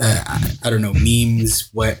I don't know, memes,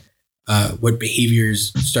 what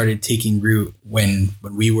behaviors started taking root when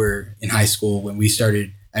we were in high school, when we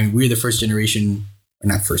started. I mean, we were the first generation, or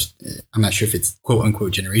not first, I'm not sure if it's quote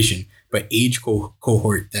unquote generation, but age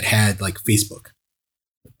cohort that had like Facebook.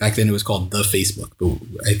 Back then it was called the Facebook, but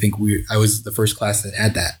I think I was the first class that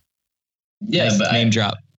had that. Yeah, Nice but name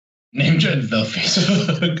drop. Name drop the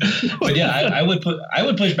Facebook. But yeah, I would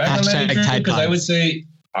push back on that, because I would say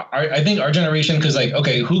I think our generation, because like,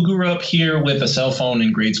 okay, who grew up here with a cell phone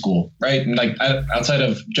in grade school, right? And like outside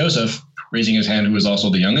of Joseph raising his hand, who was also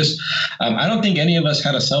the youngest, I don't think any of us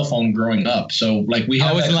had a cell phone growing up. So like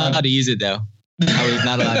I wasn't allowed to use it though. I was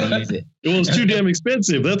not allowed to use it. It was too damn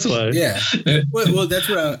expensive. That's why. Yeah. Well, that's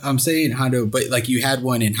what I'm saying, Hondo. But like, you had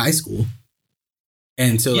one in high school,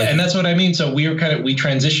 and so yeah, and that's what I mean. So we had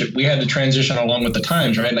to transition along with the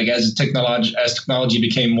times, right? Like as technology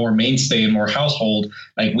became more mainstay and more household,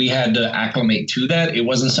 like we had to acclimate to that. It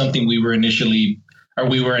wasn't something we were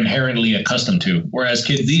inherently accustomed to. Whereas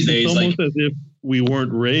kids these days, it's almost as if we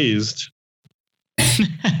weren't raised.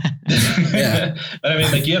 Yeah. But I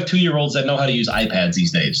mean, like you have 2-year-olds that know how to use iPads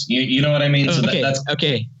these days. You know what I mean? So that's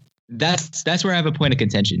okay. That's where I have a point of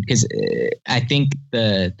contention, because I think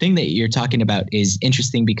the thing that you're talking about is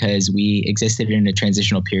interesting because we existed in a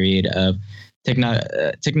transitional period of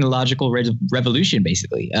technological revolution,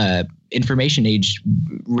 basically. Information age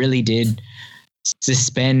really did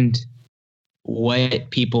suspend what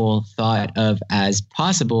people thought of as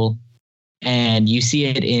possible. And you see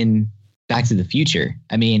it in Back to the Future.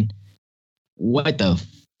 I mean, what the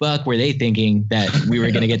fuck were they thinking that we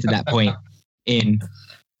were going to get to that point in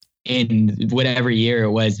whatever year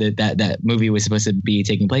it was that movie was supposed to be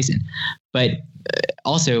taking place in? But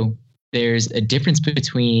also, there's a difference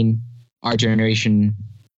between our generation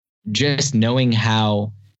just knowing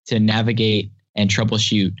how to navigate and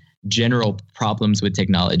troubleshoot general problems with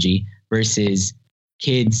technology versus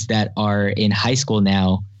kids that are in high school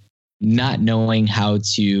now not knowing how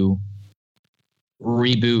to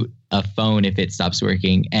reboot a phone if it stops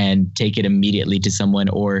working and take it immediately to someone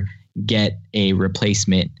or get a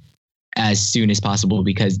replacement as soon as possible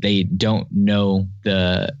because they don't know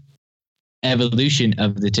the evolution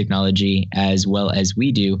of the technology as well as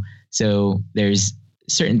we do. So there's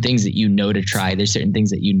certain things that you know to try. There's certain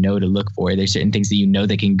things that you know to look for. There's certain things that you know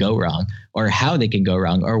that can go wrong, or how they can go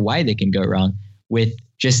wrong, or why they can go wrong with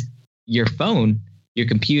just your phone, your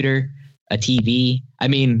computer, a TV. I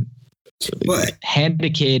mean, hand a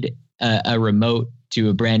kid a remote to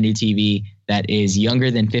a brand new TV that is younger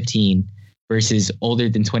than 15 versus older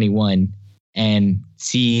than 21 and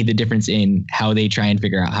see the difference in how they try and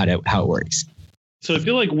figure out how it works. So I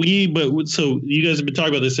feel like so you guys have been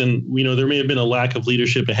talking about this, and we know there may have been a lack of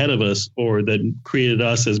leadership ahead of us, or that created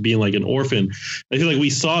us as being like an orphan. I feel like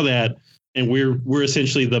we saw that, and we're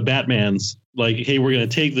essentially the Batmans. Like, hey, we're going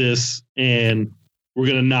to take this and we're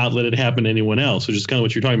going to not let it happen to anyone else, which is kind of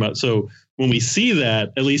what you're talking about. So when we see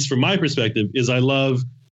that, at least from my perspective, is I love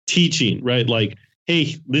teaching, right? Like,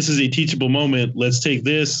 hey, this is a teachable moment. Let's take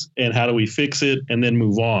this and how do we fix it and then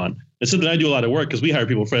move on. It's something I do a lot of work because we hire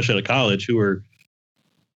people fresh out of college who are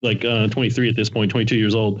like 23 at this point, 22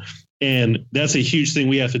 years old. And that's a huge thing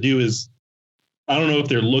we have to do is, I don't know if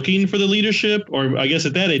they're looking for the leadership, or I guess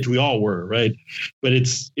at that age we all were, right? But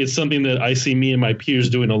it's something that I see me and my peers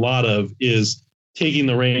doing a lot of, is taking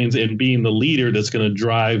the reins and being the leader that's going to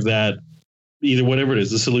drive that, either whatever it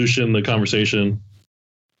is, the solution, the conversation.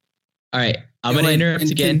 All right. I'm going to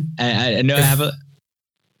interrupt again. I know I have a...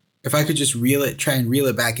 If I could just try and reel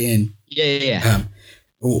it back in. Yeah.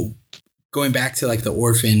 Going back to like the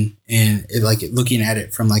orphan and looking at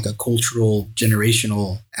it from like a cultural,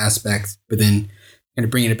 generational aspect, but then kind of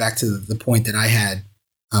bringing it back to the point that I had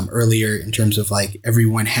earlier in terms of like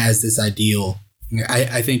everyone has this ideal.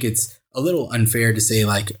 I think it's a little unfair to say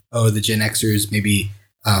like, oh, the Gen Xers maybe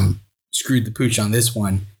screwed the pooch on this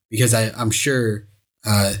one, because I'm sure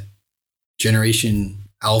Generation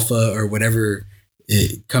Alpha or whatever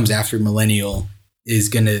it comes after Millennial is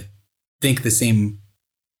going to think the same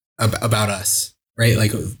about us, right?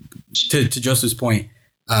 Like to Joseph's point,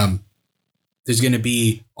 there's going to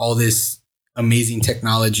be all this amazing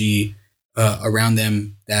technology around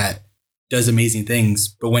them that does amazing things,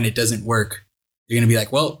 but when it doesn't work, they're going to be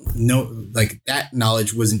like, well, no, like that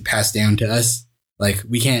knowledge wasn't passed down to us. Like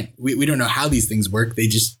we don't know how these things work. They're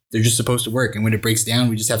just supposed to work. And when it breaks down,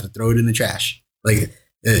 we just have to throw it in the trash. Like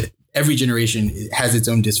every generation has its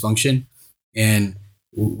own dysfunction, and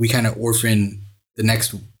we kind of orphan the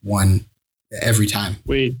next one every time.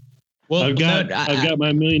 Wait, well, I've got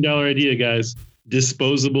my $1 million idea, guys.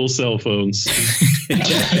 disposable cell phones.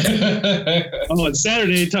 Oh, it's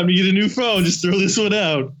Saturday, time to get a new phone. Just throw this one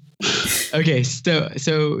out. Okay, so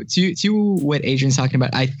to what Adrian's talking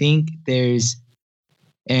about, I think there's,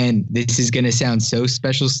 and this is going to sound so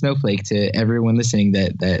special snowflake to everyone listening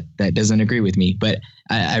that doesn't agree with me, but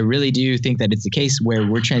I really do think that it's the case where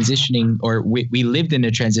we're transitioning, or we lived in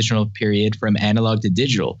a transitional period from analog to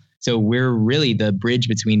digital. So we're really the bridge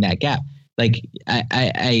between that gap. Like,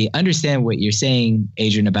 I understand what you're saying,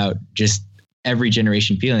 Adrian, about just every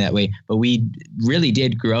generation feeling that way, but we really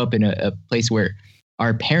did grow up in a place where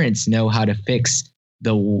our parents know how to fix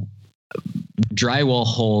the drywall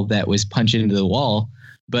hole that was punched into the wall,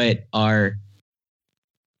 but our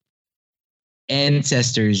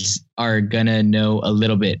ancestors are gonna know a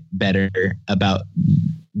little bit better about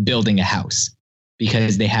building a house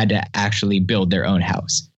because they had to actually build their own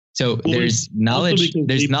house. So there's knowledge.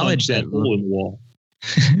 There's knowledge that hole in the wall.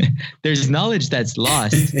 There's knowledge that's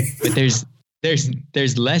lost, but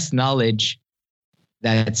there's less knowledge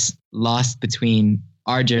that's lost between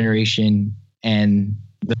our generation and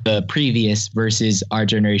the previous versus our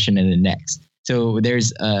generation and the next. So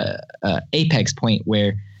there's a apex point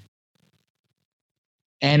where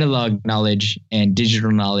analog knowledge and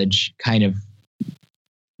digital knowledge kind of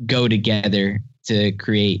go together to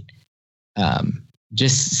create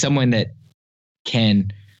just someone that can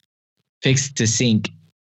fix the sink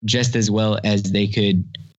just as well as they could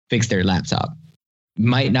fix their laptop.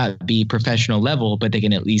 Might not be professional level, but they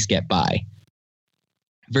can at least get by.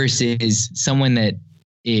 Versus someone that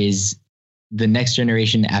is the next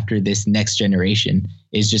generation after this next generation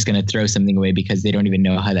is just going to throw something away because they don't even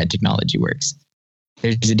know how that technology works.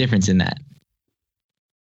 There's a difference in that.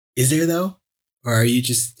 Is there though? Or are you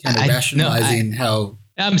just kind of rationalizing how...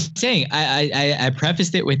 I'm saying I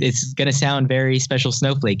prefaced it with it's going to sound very special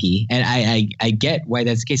snowflakey, and I get why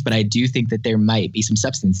that's the case, but I do think that there might be some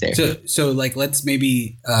substance there. So like let's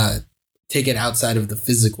maybe take it outside of the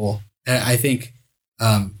physical. I think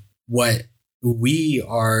what we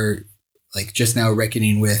are like just now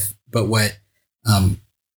reckoning with, but what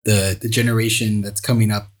the generation that's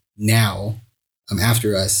coming up now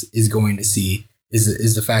after us is going to see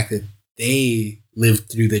is the fact that they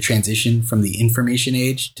lived through the transition from the information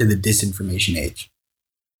age to the disinformation age.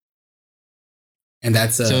 And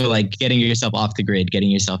that's so like getting yourself off the grid,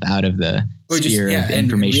 getting yourself out of the sphere of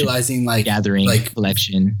information, realizing like gathering, like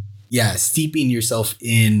collection. Yeah. Steeping yourself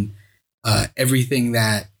in everything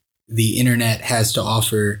that the internet has to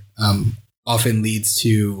offer often leads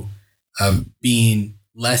to being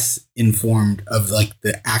less informed of like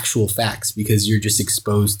the actual facts because you're just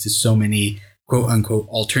exposed to so many quote unquote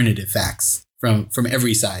alternative facts from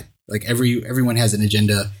every side. Like everyone has an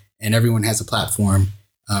agenda and everyone has a platform.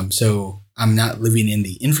 So I'm not living in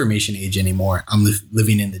the information age anymore. I'm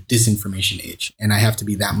living in the disinformation age, and I have to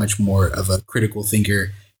be that much more of a critical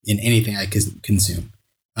thinker in anything I consume.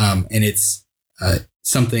 And it's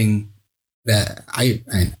something that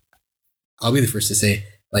I'll be the first to say,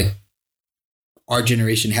 like, our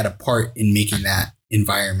generation had a part in making that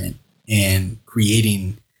environment and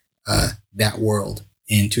creating that world.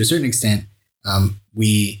 And to a certain extent,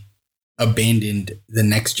 we abandoned the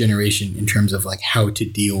next generation in terms of like how to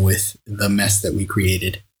deal with the mess that we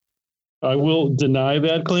created. I will deny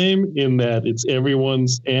that claim in that it's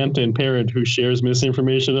everyone's aunt and parent who shares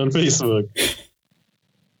misinformation on Facebook.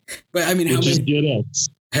 But I mean,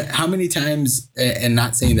 how many times, and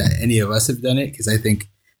not saying that any of us have done it, because I think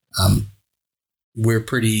we're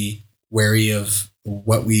pretty wary of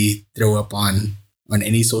what we throw up on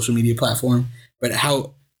any social media platform, but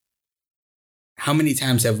how many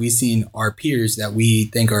times have we seen our peers that we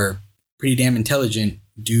think are pretty damn intelligent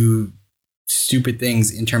do stupid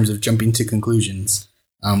things in terms of jumping to conclusions?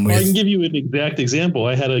 I can give you an exact example.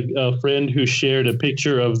 I had a friend who shared a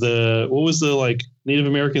picture of what was the like Native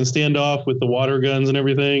American standoff with the water guns and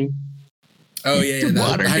everything. Oh yeah, the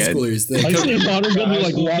high schoolers. I say water guns,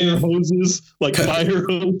 like water hoses, like fire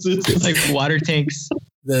hoses, like water tanks.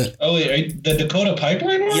 The Dakota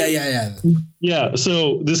pipeline one? Yeah. Yeah.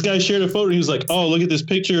 So this guy shared a photo. He was like, "Oh, look at this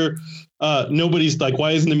picture. Nobody's like,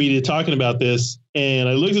 why isn't the media talking about this?" And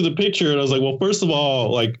I looked at the picture and I was like, well, first of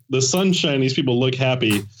all, like the sunshine, these people look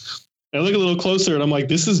happy. And I look a little closer and I'm like,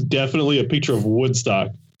 this is definitely a picture of Woodstock.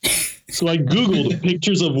 So I Googled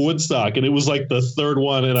pictures of Woodstock and it was like the third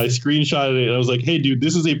one, and I screenshotted it and I was like, hey, dude,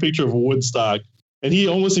 this is a picture of Woodstock. And he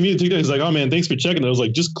almost immediately took it. He's like, oh man, thanks for checking. I was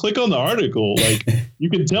like, just click on the article. Like, you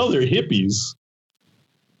can tell they're hippies.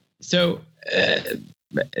 So to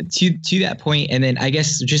that point, and then I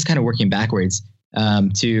guess just kind of working backwards,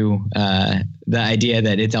 to the idea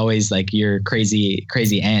that it's always like your crazy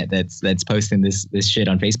aunt that's posting this shit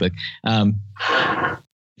on Facebook.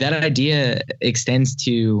 That idea extends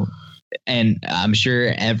to, and I'm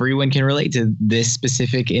sure everyone can relate to this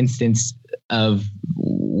specific instance of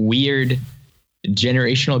weird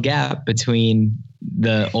generational gap between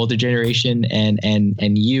the older generation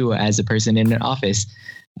and you as a person in an office.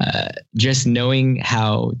 Just knowing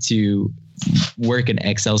how to work an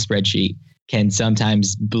Excel spreadsheet can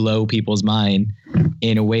sometimes blow people's mind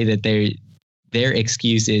in a way that their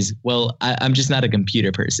excuse is, well, I'm just not a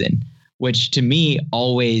computer person, which to me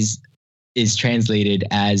always is translated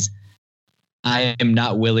as I am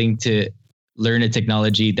not willing to learn a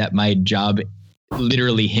technology that my job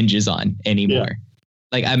literally hinges on anymore. Yeah.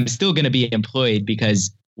 Like I'm still going to be employed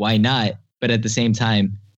because why not? But at the same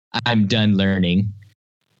time, I'm done learning.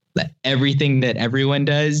 Everything that everyone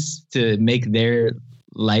does to make their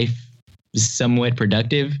life somewhat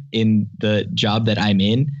productive in the job that I'm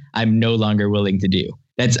in, I'm no longer willing to do.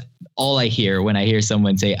 That's all I hear when I hear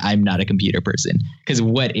someone say, I'm not a computer person. Because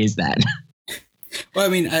what is that? Well, I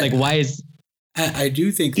mean, why is... I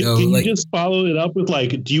do think, though... Can you just follow it up with,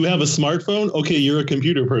 like, do you have a smartphone? Okay, you're a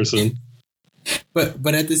computer person.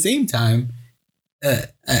 But at the same time,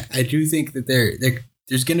 I do think that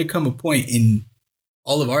there's going to come a point in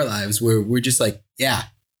all of our lives where we're just like, yeah,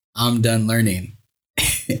 I'm done learning.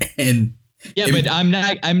 And but I'm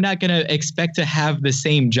not going to expect to have the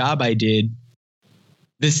same job I did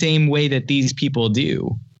the same way that these people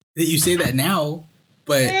do. You say that now,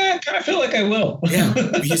 but I kind of feel like I will. Yeah,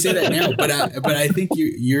 you say that now, but I think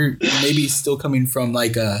you're maybe still coming from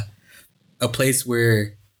like a place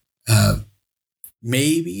where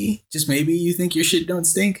maybe you think your shit don't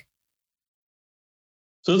stink.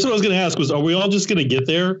 So that's what I was going to ask was, are we all just going to get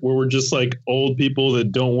there where we're just like old people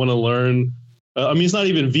that don't want to learn? I mean, it's not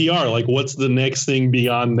even VR. Like, what's the next thing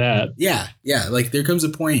beyond that? Yeah. Like there comes a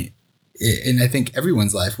point in I think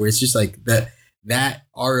everyone's life where it's just like that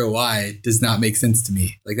ROI does not make sense to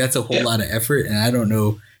me. Like that's a whole lot of effort. And I don't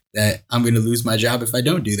know that I'm going to lose my job if I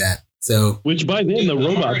don't do that. So, which by then the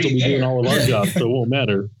robots will be doing all of our jobs, so it won't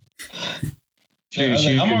matter. Shoot,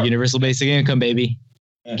 universal basic income, baby.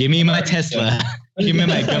 Give me my Tesla. Give me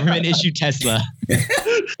my government issued Tesla.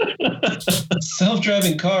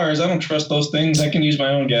 Self-driving cars. I don't trust those things. I can use my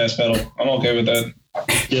own gas pedal. I'm okay with that.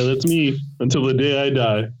 Yeah, that's me until the day I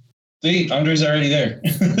die. See, Andre's already there.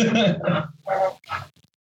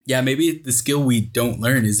 Yeah, maybe the skill we don't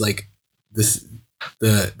learn is like this,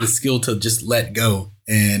 the skill to just let go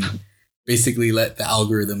and basically let the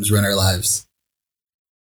algorithms run our lives.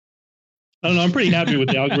 I don't know. I'm pretty happy with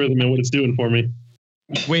the algorithm and what it's doing for me.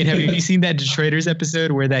 Wait, have you seen that Detroiters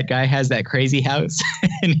episode where that guy has that crazy house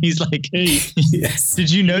and he's like, hey, yes.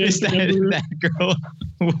 Did you notice that girl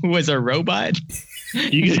was a robot?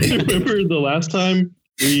 You guys remember the last time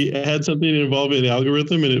we had something involving an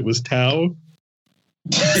algorithm and it was Tao?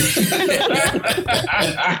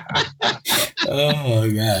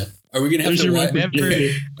 Oh God. Are we gonna have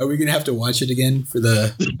to watch it again for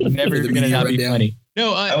the never gonna not be funny?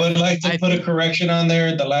 No, I would like to put a correction on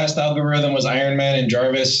there. The last algorithm was Iron Man and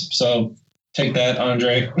Jarvis, so take that,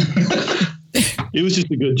 Andre. It was just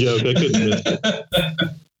a good joke. I couldn't miss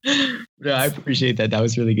it. No, I appreciate that. That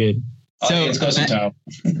was really good. So it's cousin Tao.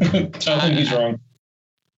 Tao think he's wrong.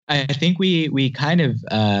 I think we kind of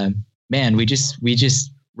we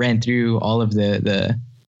just ran through all of the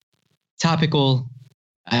topical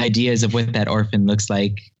ideas of what that orphan looks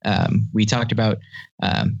like. We talked about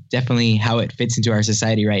definitely how it fits into our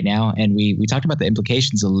society right now, and we talked about the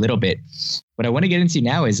implications a little bit. What I want to get into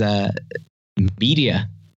now is media.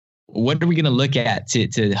 What are we going to look at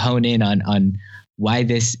to hone in on why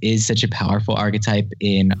this is such a powerful archetype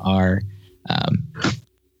in our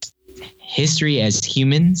history as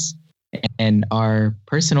humans and our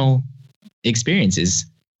personal experiences?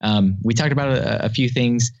 We talked about a few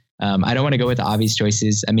things. I don't want to go with the obvious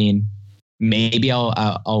choices. I mean, maybe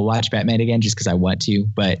I'll watch Batman again just because I want to.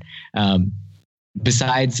 But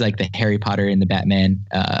besides like the Harry Potter and the Batman,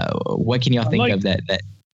 what can y'all think of that?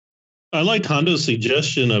 I liked Hondo's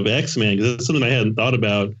suggestion of X-Men because that's something I hadn't thought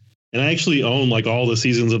about. And I actually own like all the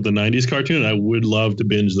seasons of the 90s cartoon. And I would love to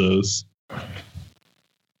binge those.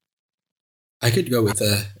 I could go with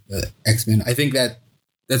X-Men. I think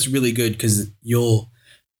that's really good because you'll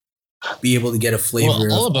be able to get a flavor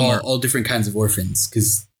of all different kinds of orphans,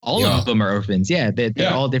 because all of them are orphans. Yeah,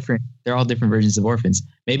 they're all different. They're all different versions of orphans.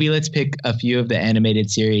 Maybe let's pick a few of the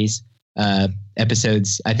animated series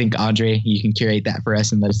episodes. I think Andre, you can curate that for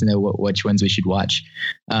us and let us know which ones we should watch.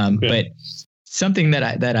 But something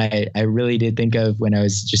that I really did think of when I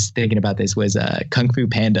was just thinking about this was Kung Fu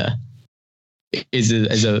Panda. is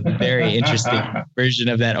a very interesting version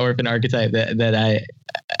of that orphan archetype that I,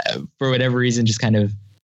 for whatever reason, just kind of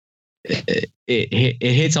it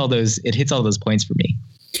hits all those points for me.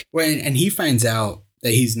 Well, and he finds out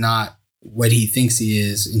that he's not what he thinks he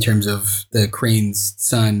is in terms of the Crane's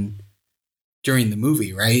son during the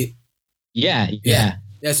movie, right? Yeah.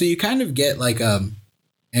 So you kind of get like and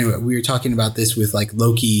we were talking about this with like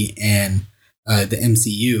Loki and the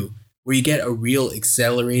MCU, where you get a real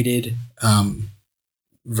accelerated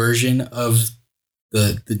version of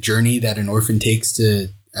the journey that an orphan takes to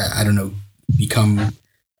become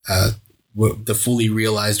the fully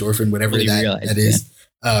realized orphan, whatever that is.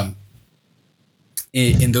 Yeah.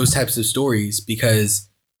 In those types of stories, because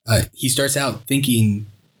he starts out thinking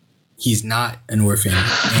he's not an orphan,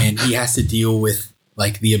 and he has to deal with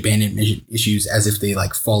like the abandonment issues as if they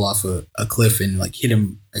like fall off a cliff and like hit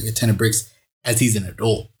him like a ton of bricks as he's an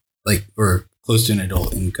adult, like, or close to an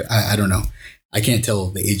adult. And I don't know. I can't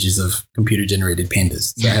tell the ages of computer generated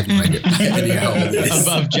pandas. So I have no idea how old it is.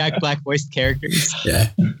 Of Jack Black voiced characters.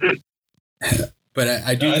 Yeah. But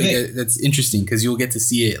I do think that's interesting because you'll get to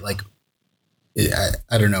see it like,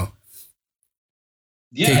 I don't know.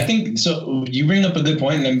 Yeah, I think so. You bring up a good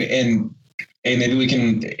point, and maybe we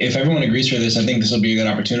can, if everyone agrees for this, I think this will be a good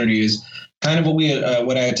opportunity. Is kind of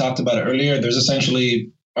what I had talked about earlier. There's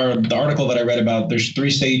essentially, or the article that I read about, there's 3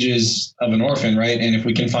 stages of an orphan, right? And if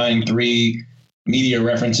we can find 3 media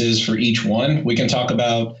references for each one, we can talk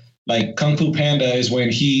about like Kung Fu Panda is when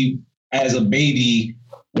he, as a baby,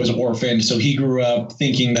 was orphaned. So he grew up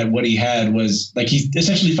thinking that what he had was like, he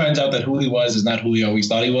essentially finds out that who he was is not who he always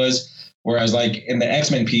thought he was. Whereas like in the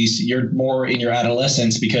X-Men piece, you're more in your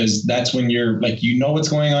adolescence because that's when you're like, you know what's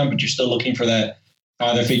going on, but you're still looking for that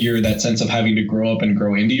father figure, that sense of having to grow up and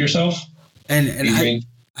grow into yourself. And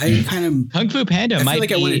I kind of Kung Fu Panda might be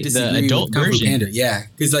the adult version. Panda. Yeah,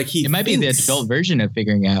 because like it might be the adult version of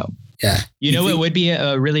figuring out. Yeah, you know what would be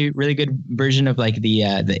a really really good version of like the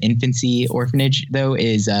infancy orphanage though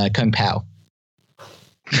is Kung Pao.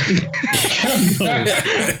 Do it.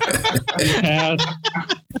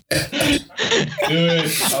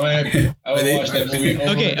 I would watch that movie.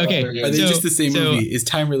 Okay. Are they just the same movie? Is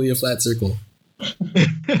time really a flat circle?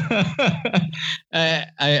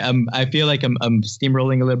 I feel like I'm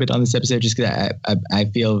steamrolling a little bit on this episode just because I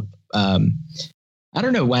feel I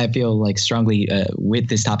don't know why I feel like strongly with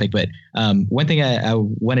this topic, but one thing I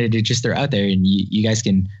wanted to just throw out there, and you guys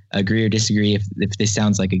can agree or disagree if this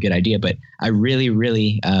sounds like a good idea, but I really,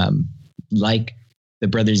 really like The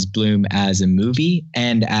Brothers Bloom as a movie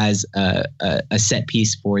and as a set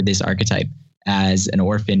piece for this archetype as an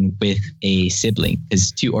orphan with a sibling,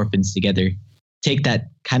 because 2 orphans together take that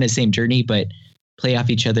kind of same journey, but play off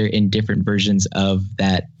each other in different versions of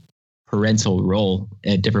that parental role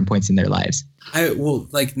at different points in their lives.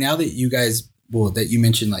 Like now that you guys, that you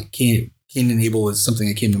mentioned like Cain and Abel is something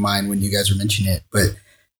that came to mind when you guys were mentioning it, but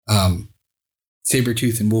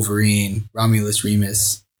Sabretooth and Wolverine, Romulus,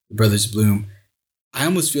 Remus, the Brothers Bloom, I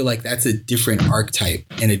almost feel like that's a different archetype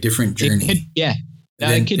and a different journey. It could be.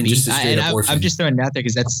 I'm just throwing it out there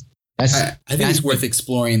because that's I think it's worth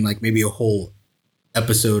exploring, like maybe a whole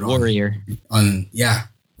episode Warrior on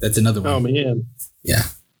that's another one. Oh man. Yeah.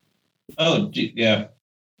 Oh yeah.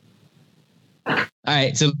 All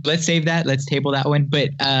right, so let's save that. Let's table that one.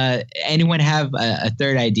 But anyone have a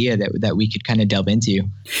third idea that we could kind of delve into?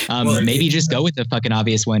 Maybe just go with the fucking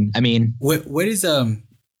obvious one. I mean, what is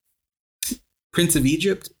Prince of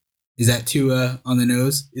Egypt? Is that too on the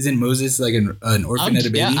nose? Isn't Moses like an orphan at a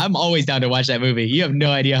baby? Yeah, I'm always down to watch that movie. You have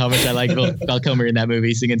no idea how much I like Val Kilmer in that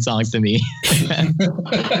movie singing songs to me.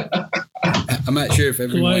 I'm not sure if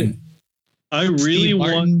everyone. I really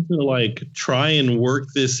want to like try and work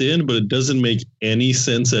this in, but it doesn't make any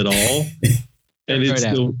sense at all. And it's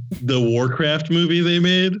the Warcraft movie they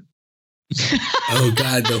made. Oh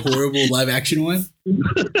God, the horrible live action one.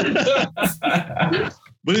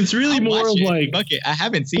 But it's really more of like, fuck it. I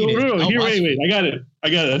haven't seen it. No, wait. I got it.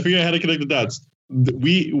 I figured out how to connect the dots.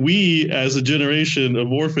 We as a generation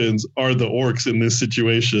of orphans are the orcs in this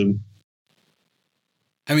situation.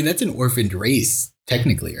 I mean, that's an orphaned race,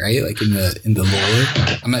 technically, right? Like in the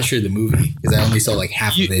lore. I'm not sure the movie because I only saw like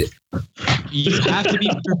half of it. You have to be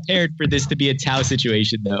prepared for this to be a Tao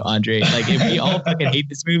situation, though, Andre. Like if we all fucking hate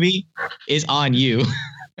this movie, it's on you.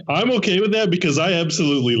 I'm okay with that because I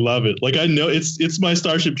absolutely love it. Like I know it's my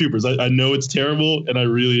Starship Troopers. I know it's terrible and I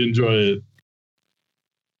really enjoy it.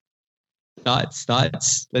 Thoughts.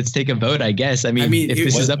 Let's take a vote, I guess. I mean if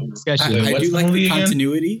this is up for discussion. I do like the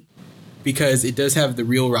continuity because it does have the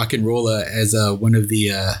real Rock and Rolla as one of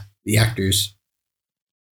the actors.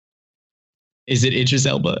 Is it Idris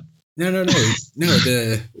Elba?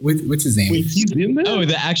 No. What's his name? Wait, he's in there? Oh,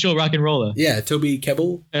 the actual rock and roller. Yeah, Toby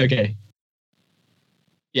Kebbell. Okay.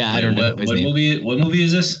 Yeah, I don't know his name. What movie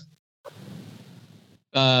is this?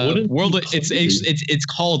 It's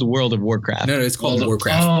called World of Warcraft. No, it's called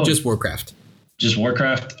Warcraft. Oh. Just Warcraft. Just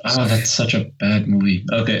Warcraft? Oh, that's such a bad movie.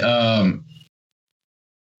 Okay.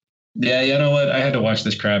 Yeah, you know what? I had to watch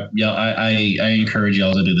this crap. Yeah, I encourage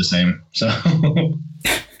y'all to do the same. So.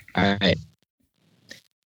 All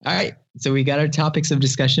right. So we got our topics of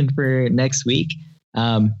discussion for next week.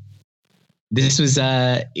 This was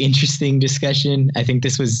a interesting discussion. I think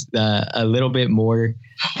this was a little bit more.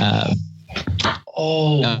 No,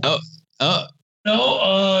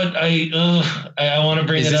 I want to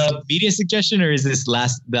bring it up. Media suggestion, or is this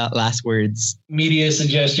last words? Media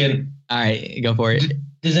suggestion. All right, go for it.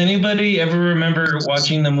 Does anybody ever remember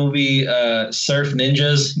watching the movie Surf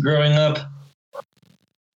Ninjas growing up?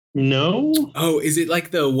 No. Oh, is it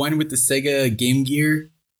like the one with the Sega Game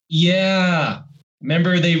Gear? Yeah.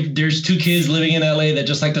 Remember, there's two kids living in LA that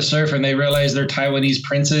just like to surf, and they realize they're Taiwanese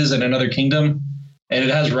princes in another kingdom. And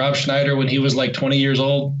it has Rob Schneider when he was like 20 years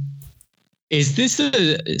old. Is this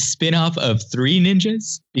a spin-off of Three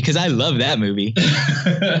Ninjas? Because I love that movie.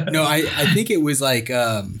 No, I think it was like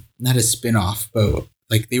not a spin-off, but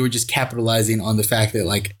like they were just capitalizing on the fact that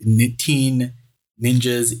like teen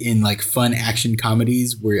ninjas in like fun action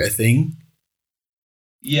comedies were a thing.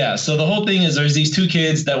 Yeah, so the whole thing is there's these two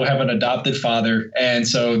kids that have an adopted father, and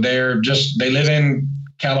so they live in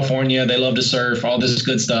California, they love to surf, all this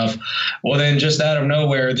good stuff. Well, then just out of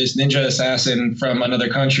nowhere, this ninja assassin from another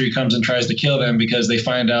country comes and tries to kill them because they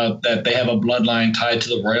find out that they have a bloodline tied to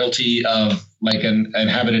the royalty of like an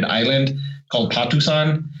inhabited island called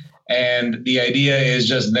Patusan. And the idea is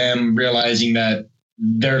just them realizing that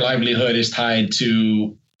their livelihood is tied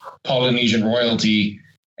to Polynesian royalty.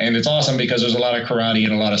 And it's awesome because there's a lot of karate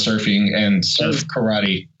and a lot of surfing and surf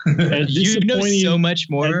karate. You know so much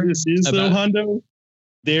more. This is though, Hondo.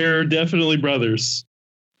 They're definitely brothers.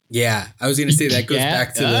 Yeah, I was going to say that goes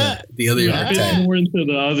back to the other archetype. More into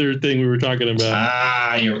the other thing we were talking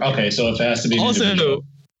about. You're okay. So it has to be. Also,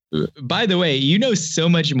 by the way, you know so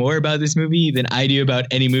much more about this movie than I do about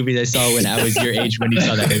any movie that I saw when I was your age when you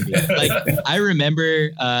saw that movie. Like, I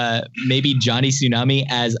remember maybe Johnny Tsunami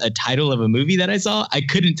as a title of a movie that I saw. I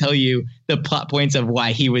couldn't tell you the plot points of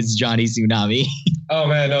why he was Johnny Tsunami. Oh,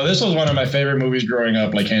 man, no, this was one of my favorite movies growing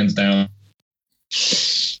up, like hands down.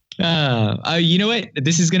 You know what?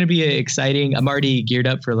 This is going to be exciting. I'm already geared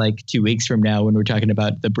up for like 2 weeks from now when we're talking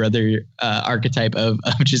about the brother archetype of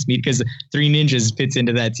just me, because Three Ninjas fits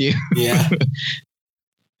into that too. Yeah.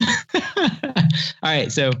 All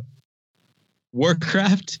right. So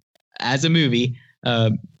Warcraft as a movie,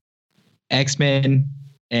 X-Men,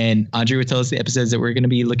 and Andre will tell us the episodes that we're going to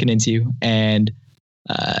be looking into. And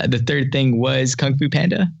the third thing was Kung Fu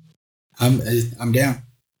Panda. I'm down.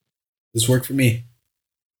 This worked for me.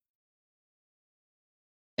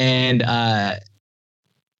 And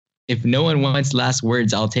if no one wants last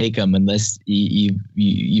words, I'll take them unless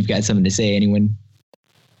you've got something to say. Anyone?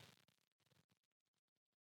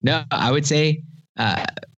 No, I would say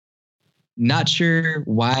not sure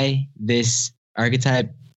why this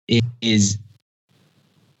archetype is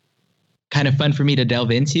kind of fun for me to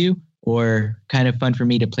delve into, or kind of fun for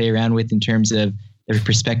me to play around with in terms of the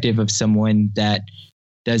perspective of someone that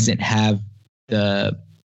doesn't have the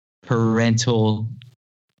parental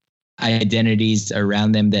identities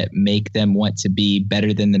around them that make them want to be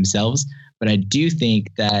better than themselves. But I do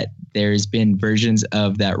think that there's been versions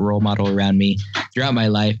of that role model around me throughout my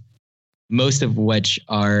life, most of which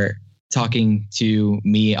are talking to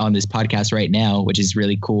me on this podcast right now, which is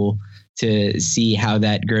really cool to see how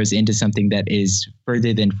that grows into something that is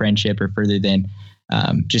further than friendship or further than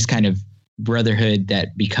just kind of brotherhood,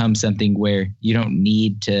 that becomes something where you don't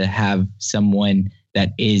need to have someone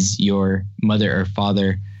that is your mother or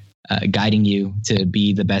father guiding you to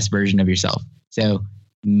be the best version of yourself. So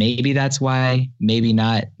maybe that's why, maybe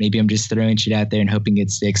not. Maybe I'm just throwing shit out there and hoping it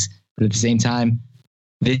sticks. But at the same time,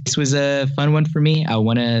 this was a fun one for me. I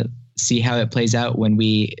want to see how it plays out when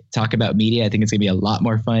we talk about media. I think it's going to be a lot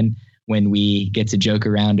more fun when we get to joke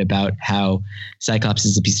around about how Cyclops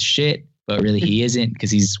is a piece of shit, but really he isn't,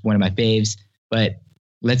 because he's one of my faves. But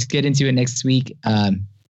let's get into it next week.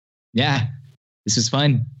 Yeah, this was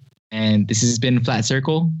fun. And this has been Flat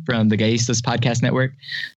Circle from the Gallistas Podcast Network.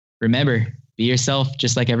 Remember, be yourself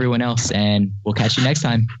just like everyone else, and we'll catch you next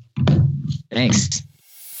time. Thanks.